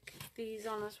stick these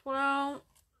on as well.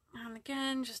 And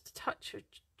again, just a touch of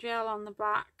gel on the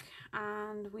back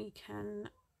and we can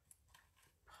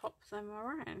pop them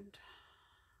around.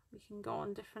 We can go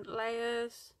on different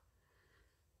layers.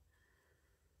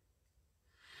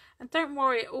 And don't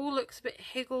worry, it all looks a bit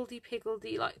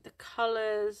higgledy-piggledy, like the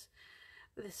colours,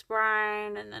 this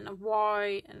brown and then a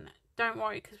white, and don't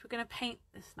worry because we're going to paint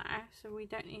this now, so we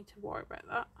don't need to worry about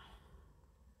that.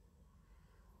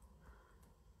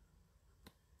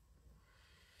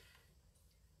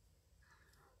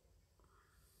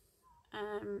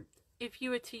 If you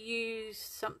were to use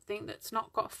something that's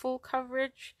not got full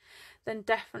coverage, then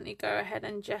definitely go ahead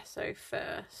and gesso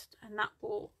first, and that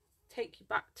will take you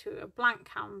back to a blank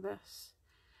canvas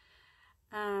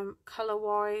colour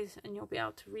wise, and you'll be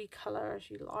able to recolor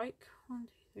as you like. 1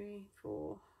 2 3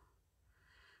 4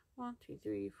 1 2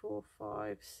 3 4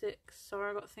 5 6.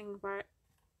 Sorry, I got to think about,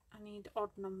 I need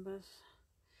odd numbers.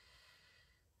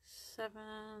 7.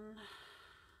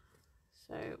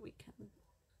 So we can,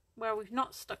 well, we've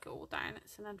not stuck it all down,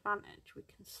 it's an advantage, we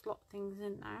can slot things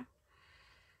in now.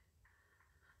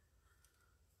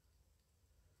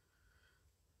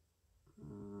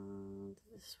 And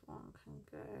this one can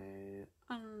go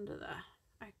under there.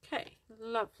 Okay,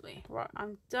 lovely. Right,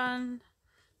 I'm done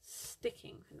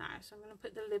sticking for now, so I'm going to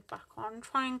put the lid back on.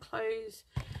 Try and close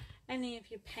any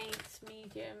of your paints,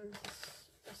 mediums,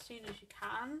 as soon as you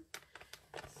can.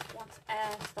 Once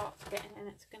air starts getting in,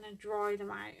 it's going to dry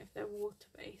them out if they're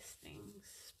water-based things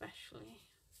especially.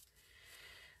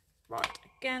 Right,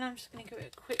 again, I'm just going to give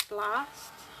it a quick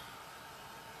blast.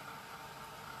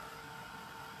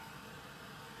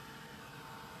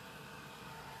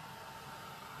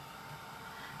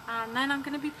 And then I'm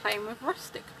going to be playing with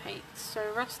rustic paints.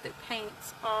 So rustic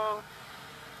paints are,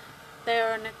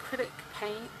 they're an acrylic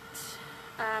paint,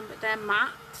 but they're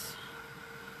matte.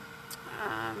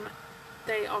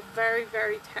 They are very,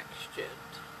 very textured.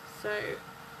 So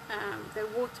they're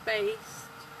water-based,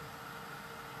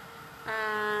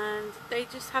 and they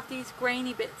just have these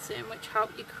grainy bits in which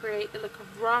help you create the look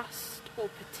of rust or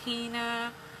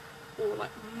patina or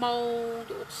like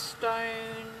mould or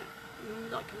stone,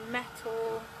 like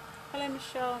metal. Hello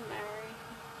Michelle and Mary.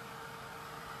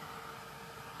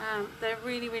 They're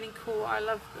really, really cool. I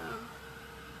love them.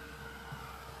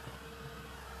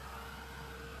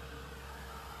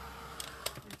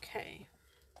 Okay,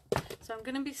 so I'm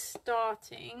going to be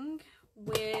starting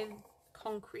with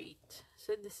concrete.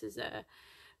 So this is a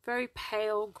very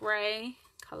pale grey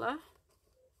colour.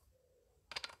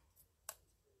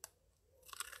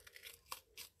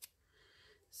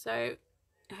 So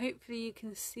hopefully you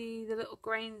can see the little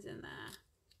grains in there.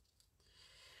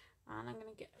 And I'm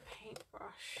going to get a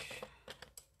paintbrush.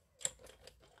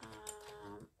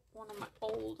 One of my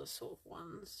older sort of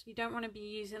ones. You don't want to be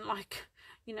using like,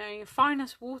 you know, your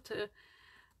finest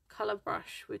watercolour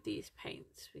brush with these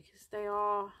paints because they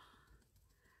are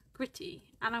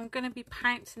gritty. And I'm going to be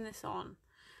pouncing this on.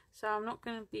 So I'm not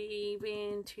going to be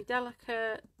being too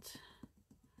delicate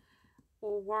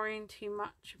or worrying too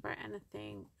much about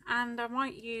anything. And I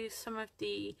might use some of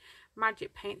the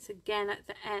magic paints again at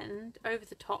the end over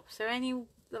the top, so any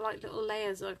the like little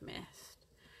layers I've missed,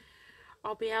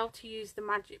 I'll be able to use the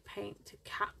magic paint to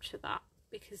capture that,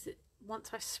 because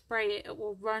once I spray it, it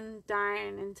will run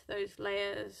down into those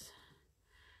layers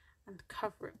and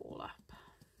cover it all up,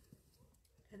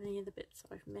 and any of the bits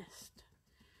I've missed.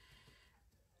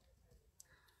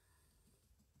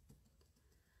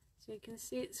 So you can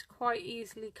see it's quite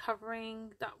easily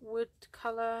covering that wood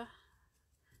colour,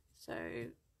 so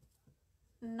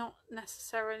not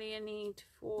necessarily a need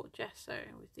for gesso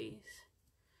with these.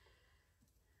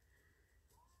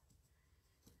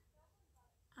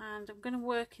 And I'm going to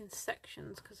work in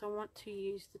sections because I want to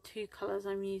use the two colours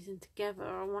I'm using together.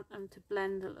 I want them to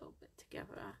blend a little bit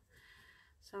together.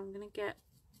 So I'm going to get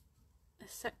a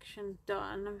section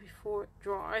done, and before it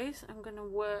dries I'm going to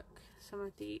work some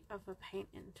of the other paint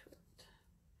into it.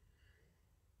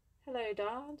 Hello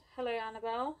Dad, hello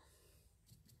Annabelle.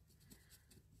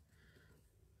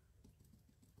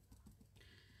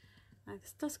 Now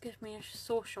this does give me a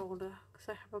sore shoulder because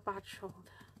I have a bad shoulder.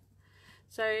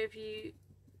 So if you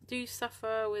do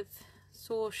suffer with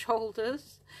sore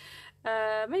shoulders,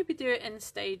 maybe do it in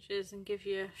stages and give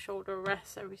your shoulder a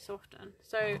rest every so often.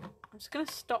 So I'm just going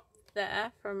to stop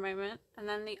there for a moment, and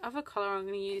then the other colour I'm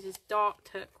going to use is dark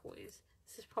turquoise.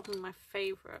 This is probably my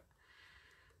favourite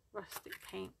rustic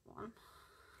paint one.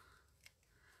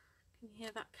 Can you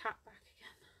hear that cat back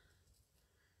again?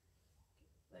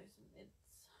 Those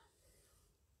lids.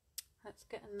 Let's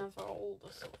get another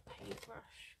older sort of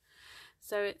paintbrush.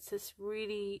 So it's this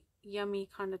really yummy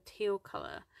kind of teal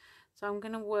colour. So I'm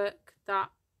going to work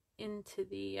that into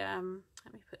the,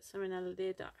 let me put some in a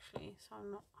lid actually, so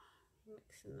I'm not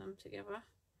mixing them together.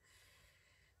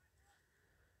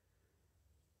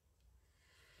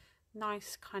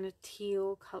 Nice kind of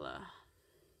teal colour.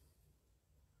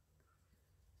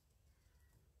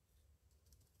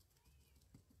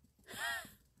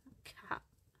 Cat.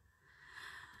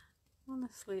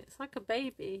 Honestly, it's like a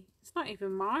baby. It's not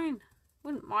even mine.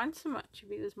 Wouldn't mind so much if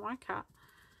he was my cat.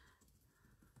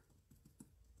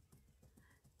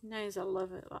 He knows I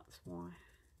love it, that's why.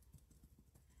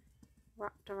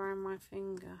 Wrapped around my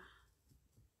finger.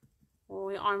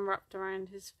 Or I'm wrapped around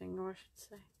his finger, I should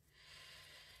say.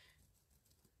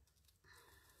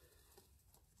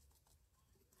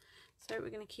 So we're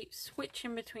going to keep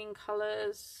switching between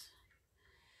colours,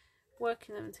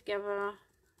 working them together.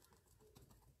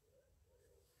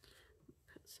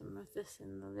 Put some of this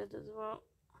in the lid as well.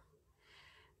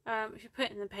 If you're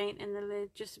putting the paint in the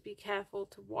lid, just be careful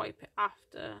to wipe it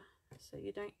after, so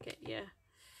you don't get your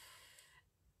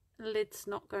lids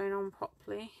not going on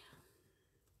properly.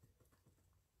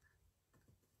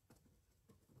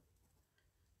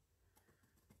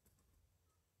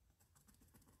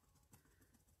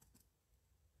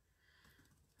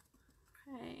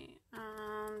 Okay,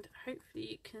 and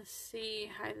hopefully you can see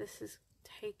how this is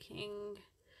taking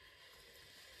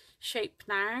shape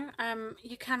now.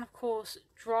 You can of course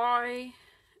dry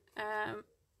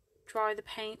the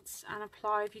paints and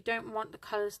apply. If you don't want the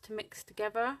colours to mix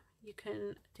together, you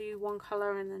can do one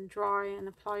colour and then dry and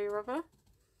apply your other.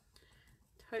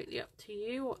 Totally up to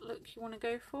you what look you want to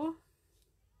go for.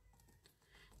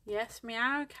 Yes,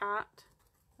 meow cat,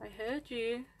 I heard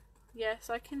you. Yes,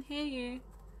 I can hear you.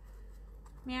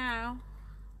 Meow.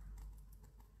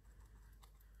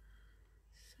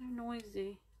 So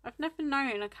noisy. I've never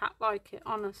known a cat like it,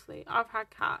 honestly. I've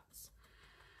had cats,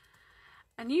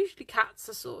 and usually cats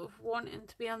are sort of wanting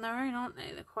to be on their own, aren't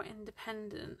they? They're quite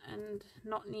independent and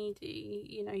not needy.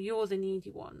 You know, you're the needy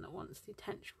one that wants the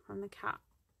attention from the cat.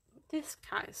 But this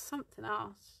cat is something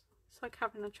else. It's like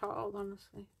having a child,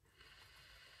 honestly.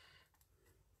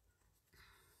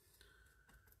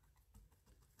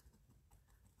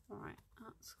 Right,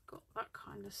 that's got that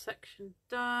kind of section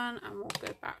done, and we'll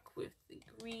go back with the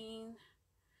green,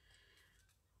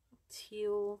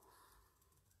 teal.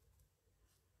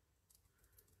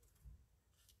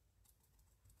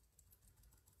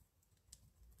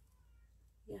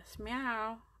 Yes,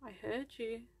 meow, I heard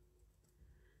you.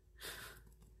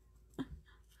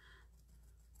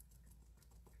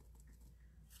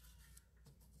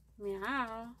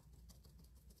 Meow.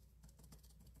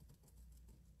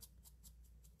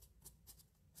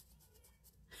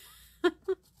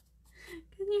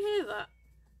 Can you hear that?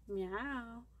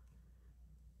 Meow.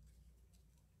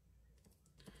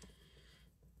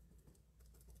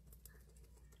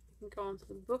 Go on to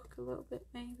the book a little bit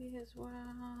maybe as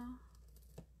well.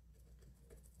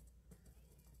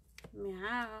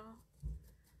 Meow.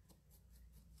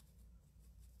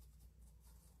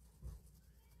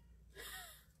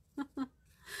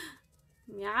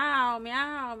 Meow,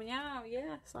 meow, meow.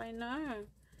 Yes, I know.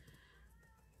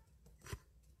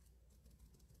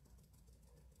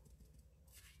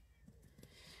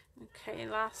 Okay,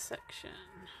 last section.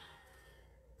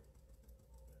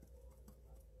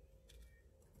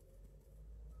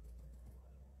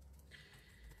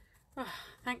 Oh,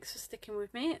 thanks for sticking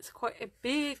with me. It's quite a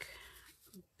big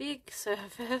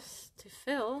surface to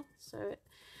fill, so it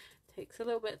takes a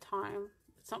little bit of time.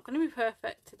 It's not going to be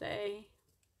perfect today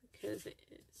because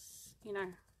it's, you know,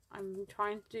 I'm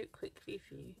trying to do it quickly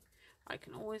for you. I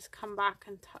can always come back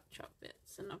and touch up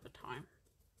bits another time.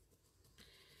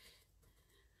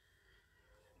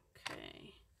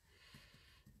 Okay.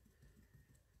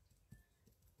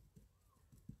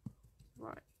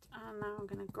 Right, and now I'm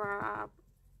going to grab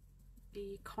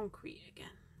the concrete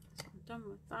again. So I'm done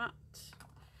with that.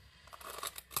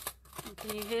 And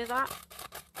can you hear that?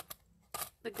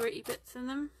 The gritty bits in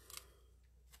them?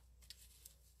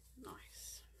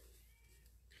 Nice.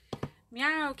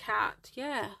 Meow cat,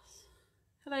 yes.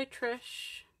 Hello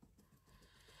Trish.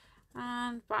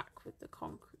 And back with the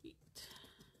concrete.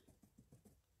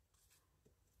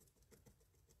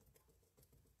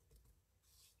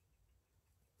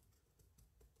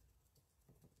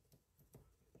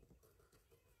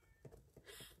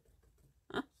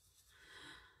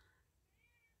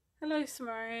 Hello,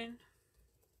 Simone.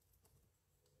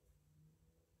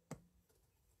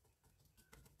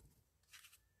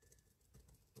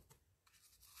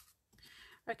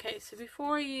 Okay, so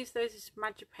before I use those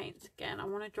magic paints again, I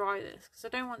want to dry this because I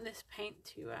don't want this paint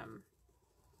to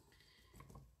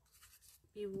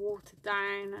be watered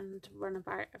down and run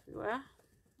about everywhere.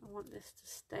 I want this to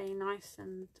stay nice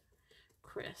and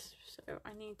crisp, so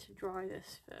I need to dry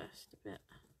this first a bit.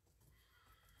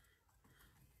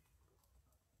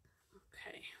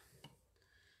 Okay,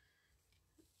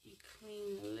 you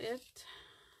clean the lid,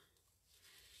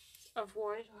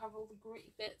 otherwise you'll have all the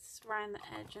gritty bits around the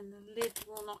edge and the lid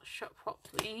will not shut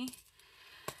properly,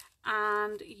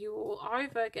 and you will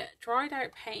either get dried out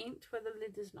paint where the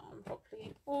lid is not on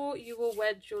properly, or you will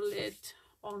wedge your lid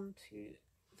onto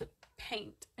the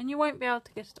paint and you won't be able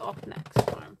to get it off next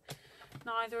time,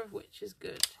 neither of which is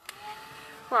good.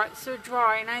 Right, so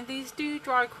dry. Now these do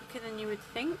dry quicker than you would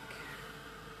think.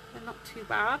 They're not too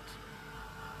bad.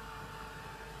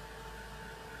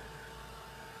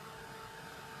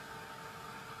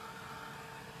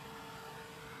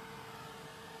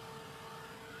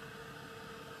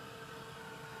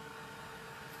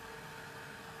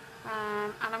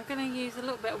 And I'm going to use a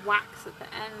little bit of wax at the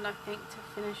end, I think, to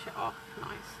finish it off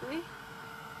nicely.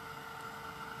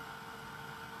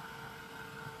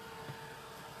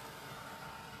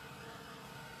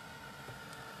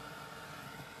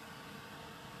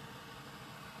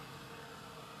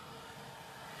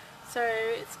 So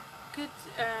it's good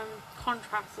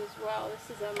contrast as well.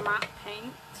 This is a matte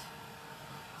paint,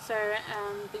 so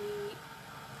the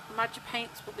magic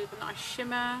paints will give a nice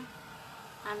shimmer,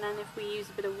 and then if we use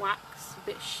a bit of wax, a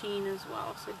bit sheen as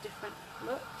well, so different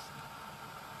looks.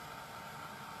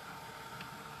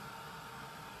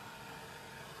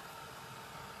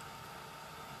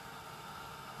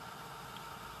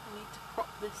 I need to prop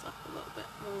this up a little bit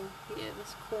more here.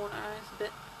 This corner is a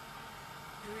bit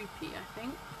droopy, I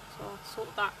think, so I'll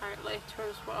sort that out later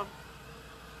as well.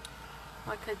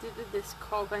 Like I did with this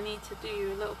cog, I need to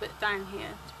do a little bit down here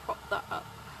to prop that up.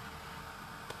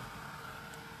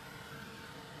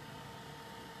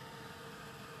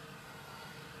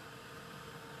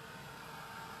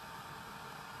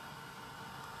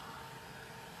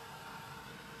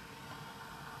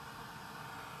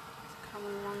 It's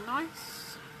coming along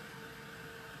nice.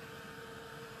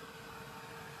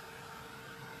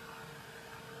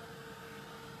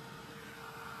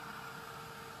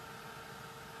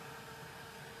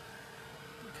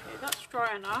 That's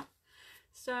dry enough,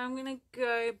 so I'm going to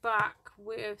go back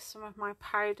with some of my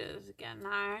powders again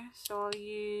now. So I'll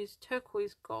use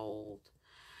turquoise gold,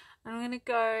 and I'm going to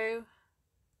go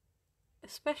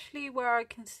especially where I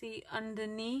can see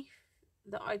underneath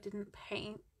that I didn't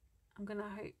paint. I'm going to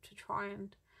hope to try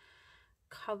and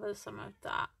cover some of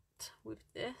that with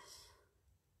this.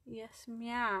 Yes,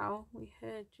 meow, we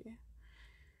heard you.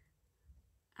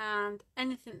 And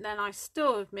anything then I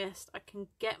still have missed, I can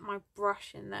get my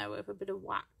brush in there with a bit of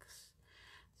wax.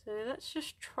 So let's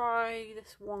just try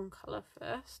this one colour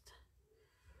first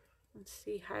and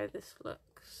see how this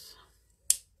looks.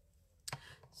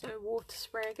 So water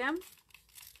spray again.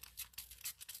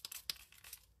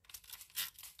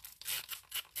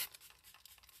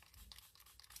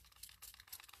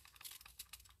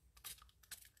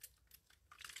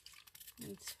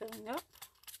 Needs filling up.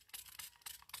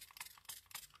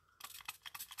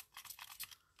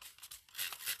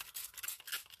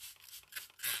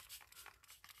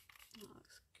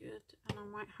 Good, and I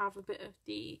might have a bit of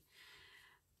the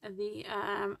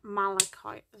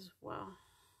malachite as well.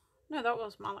 No, that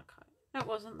was malachite. No, it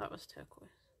wasn't. That was turquoise.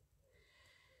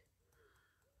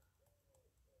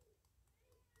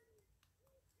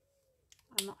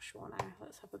 I'm not sure now.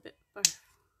 Let's have a bit of both.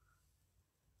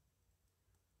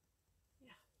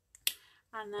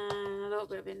 Yeah, and then a little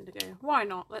bit of indigo. Why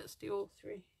not? Let's do all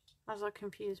three. As I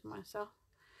confuse myself.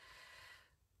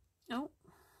 Oh.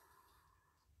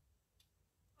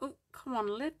 Oh, come on,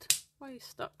 lid. Why are you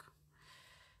stuck?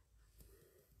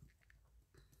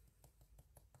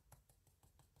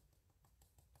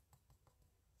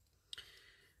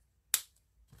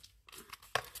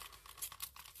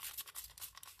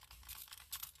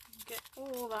 Get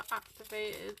all that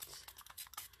activated.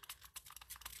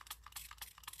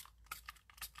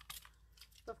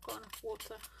 I've got enough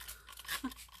water.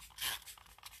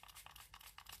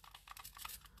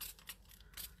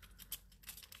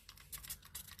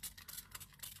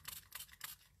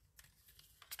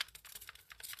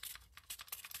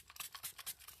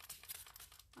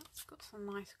 got some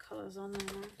nice colours on there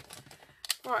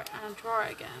now. Right, and dry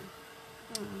again.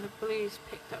 The blue's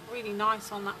picked up really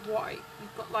nice on that white.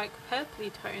 You've got like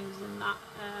purpley tones in that,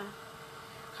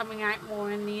 coming out more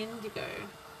in the indigo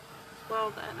as well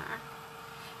there now,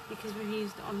 because we've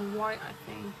used it on the white, I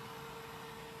think.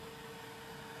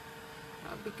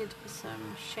 That would be good for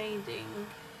some shading.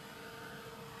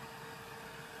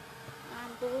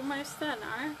 And we're almost there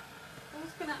now. I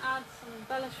was going to add some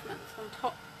embellishments on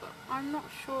top, but I'm not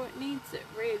sure it needs it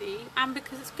really. And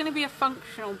because it's going to be a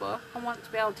functional book, I want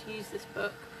to be able to use this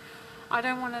book. I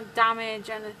don't want to damage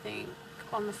anything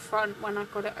on the front when I've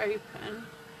got it open.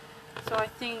 So I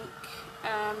think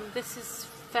this is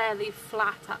fairly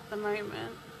flat at the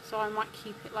moment, so I might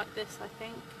keep it like this, I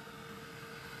think.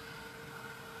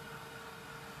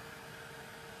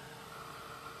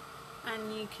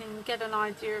 And you can get an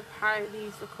idea of how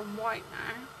these look on white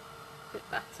now. A bit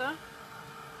better.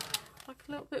 Like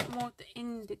a little bit more of the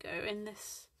indigo in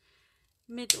this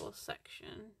middle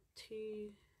section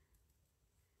to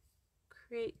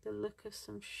create the look of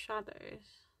some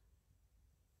shadows.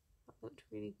 That looked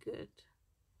really good.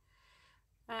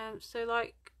 So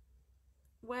like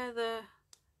where the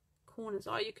corners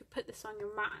are, you could put this on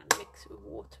your mat and mix it with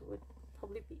water, would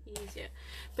probably be easier.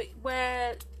 But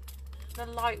where the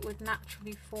light would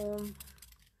naturally form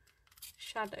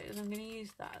shadows, I'm going to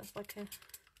use that as like a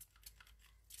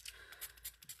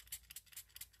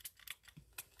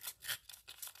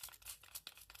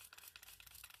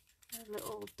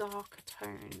little darker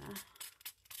tone there.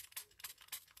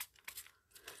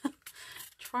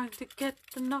 Trying to get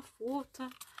enough water.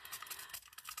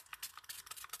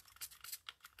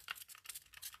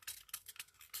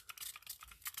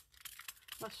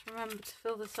 Must remember to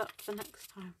fill this up for next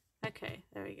time. Okay,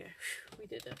 there we go. We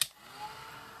did it.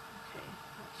 Okay,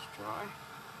 let's dry.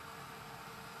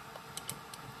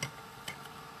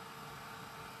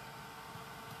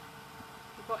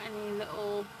 If you've got any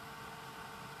little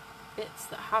bits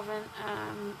that haven't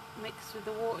mixed with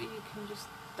the water, you can just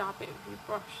dab it with your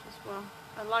brush as well.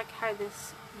 I like how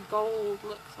this gold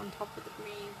looks on top of the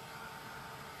green.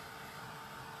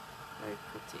 Very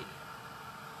pretty.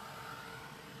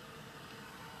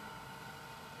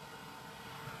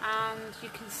 And you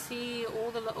can see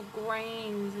all the little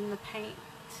grains in the paint.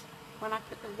 When I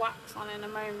put the wax on in a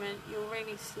moment, you'll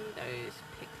really see those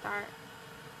picked out.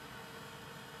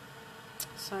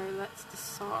 So let's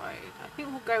decide. I think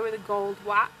we'll go with a gold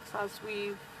wax, as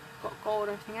we've got gold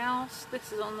everything else.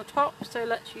 This is on the top, so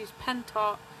let's use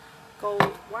Pentart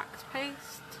gold wax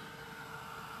paste.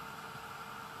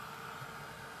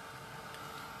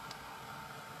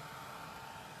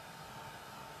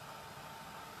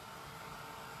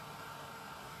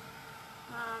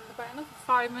 And about another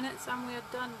 5 minutes and we are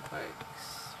done,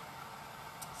 folks.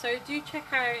 So do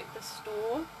check out the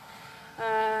store.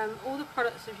 All the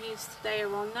products I've used today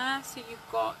are on there. So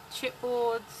you've got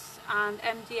chipboards and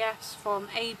MDFs from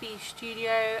AB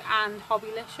Studio and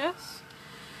Hobbilicious,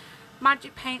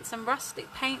 magic paints and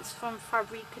rustic paints from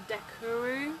Fabrika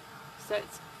Decoru. So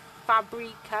it's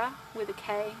fabrika with a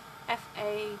K,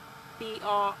 F-A-B-R-I-K-A,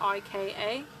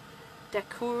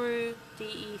 decoru,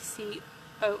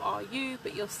 D-E-C-O-R-U,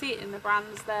 but you'll see it in the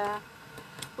brands there.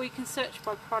 Or you can search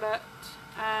by product.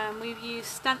 We've used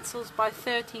stencils by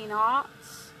 13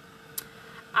 Arts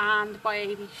and by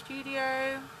AB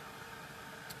Studio,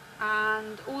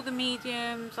 and all the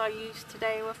mediums I used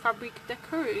today were Fabrika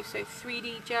Decoru, so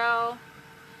 3D gel,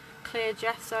 clear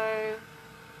gesso,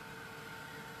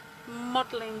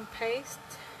 modelling paste,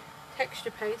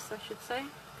 texture paste I should say,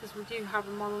 because we do have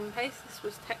a modelling paste. This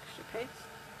was texture paste.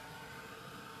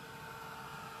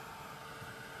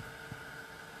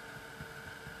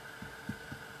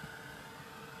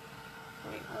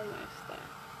 Almost there.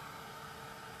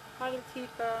 Hi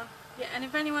Latifa. Yeah, and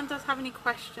if anyone does have any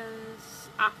questions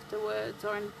afterwards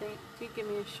or anything, do give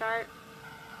me a shout.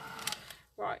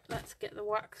 Right, let's get the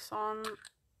wax on.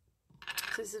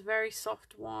 This is a very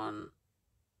soft one.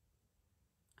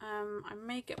 I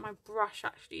may get my brush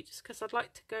actually, just because I'd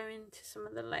like to go into some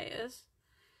of the layers.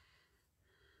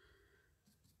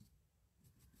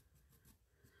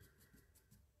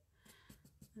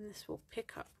 And this will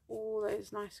pick up all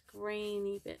those nice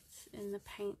grainy bits in the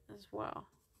paint as well.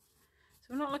 So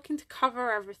we're not looking to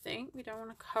cover everything. We don't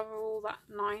want to cover all that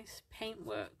nice paint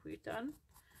work we've done.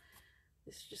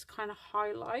 This just kind of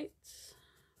highlights.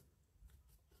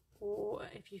 Or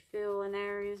if you feel an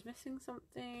area is missing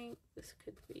something, this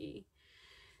could be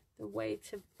the way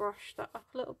to brush that up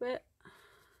a little bit.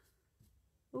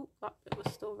 Oh, that bit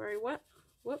was still very wet.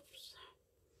 Whoops.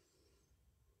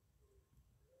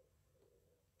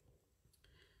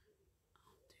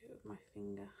 With my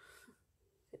finger,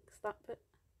 fix that bit.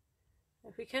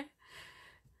 There we go.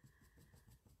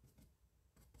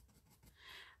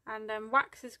 And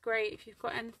wax is great if you've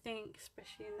got anything,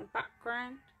 especially in the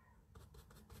background.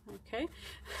 Okay,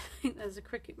 I think there's a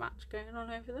cricket match going on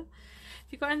over there.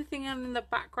 If you've got anything in the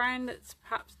background that's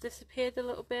perhaps disappeared a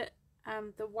little bit,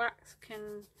 the wax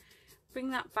can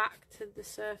bring that back to the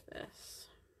surface.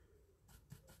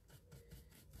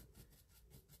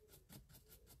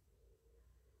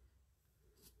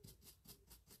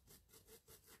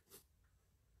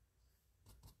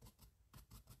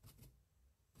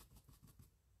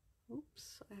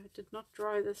 Oops, I did not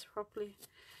dry this properly.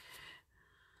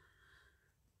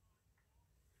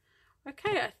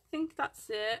 Okay, I think that's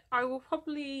it. I will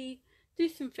probably do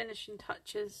some finishing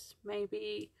touches,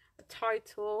 maybe a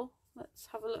title. Let's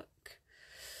have a look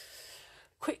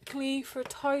quickly for a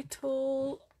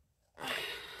title.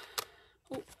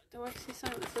 Oh, do I see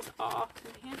something that says art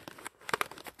in here?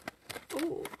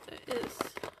 Oh, there is.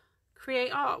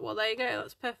 Create art. Well, there you go.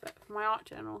 That's perfect for my art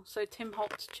journal. So Tim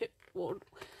Holtz chipboard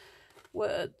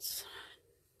words.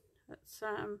 Let's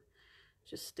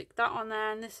just stick that on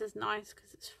there, and this is nice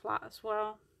because it's flat as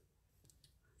well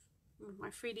with my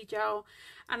 3D gel.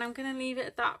 And I'm going to leave it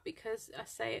at that because I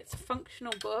say it's a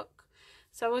functional book,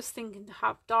 so I was thinking to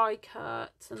have die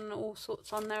cuts and all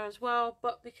sorts on there as well,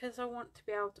 but because I want to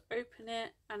be able to open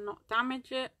it and not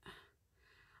damage it,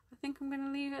 I think I'm going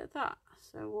to leave it at that.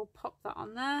 So we'll pop that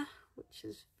on there, which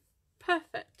is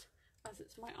perfect as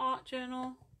it's my art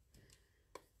journal.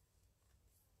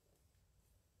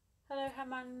 Hello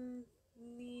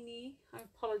Hermanini, I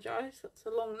apologise, that's a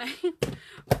long name.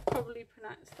 I probably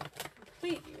pronounced that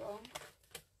completely wrong.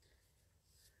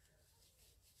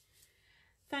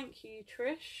 Thank you,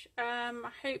 Trish.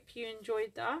 I hope you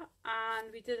enjoyed that,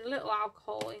 and we did a little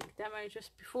alcohol ink demo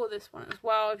just before this one as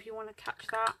well, if you want to catch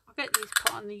that. I'll get these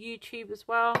put on the YouTube as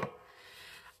well.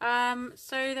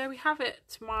 So there we have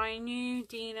it, my new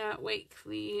Dina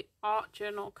Wakley art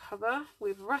journal cover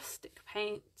with rustic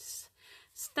paints,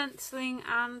 stenciling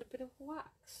and a bit of wax.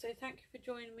 So thank you for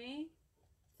joining me.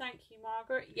 Thank you,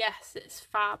 Margaret. Yes, it's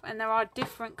fab, and there are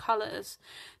different colours,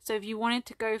 so if you wanted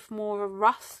to go for more of a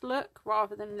rust look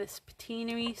rather than this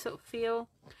patinery sort of feel,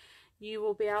 you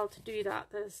will be able to do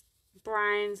that. There's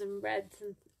browns and reds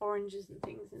and oranges and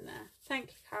things in there.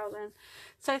 Thank you, Carolyn.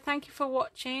 So thank you for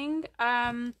watching.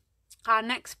 Our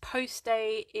next post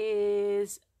day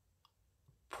is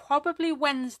probably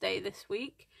Wednesday this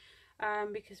week,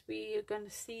 because we are going to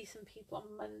see some people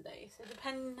on Monday, so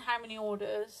depending on how many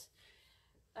orders,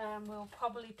 we'll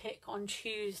probably pick on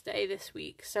Tuesday this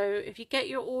week. So if you get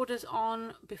your orders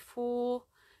on before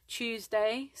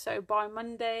Tuesday, so by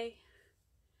Monday,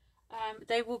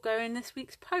 they will go in this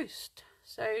week's post.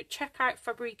 So check out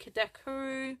Fabrika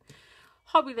Decoru,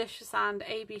 Hobbilicious and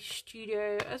AB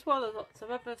Studio, as well as lots of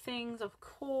other things, of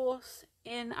course,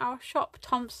 in our shop,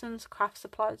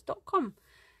 thompsonscraftsupplies.com.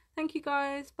 Thank you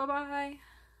guys. Bye bye.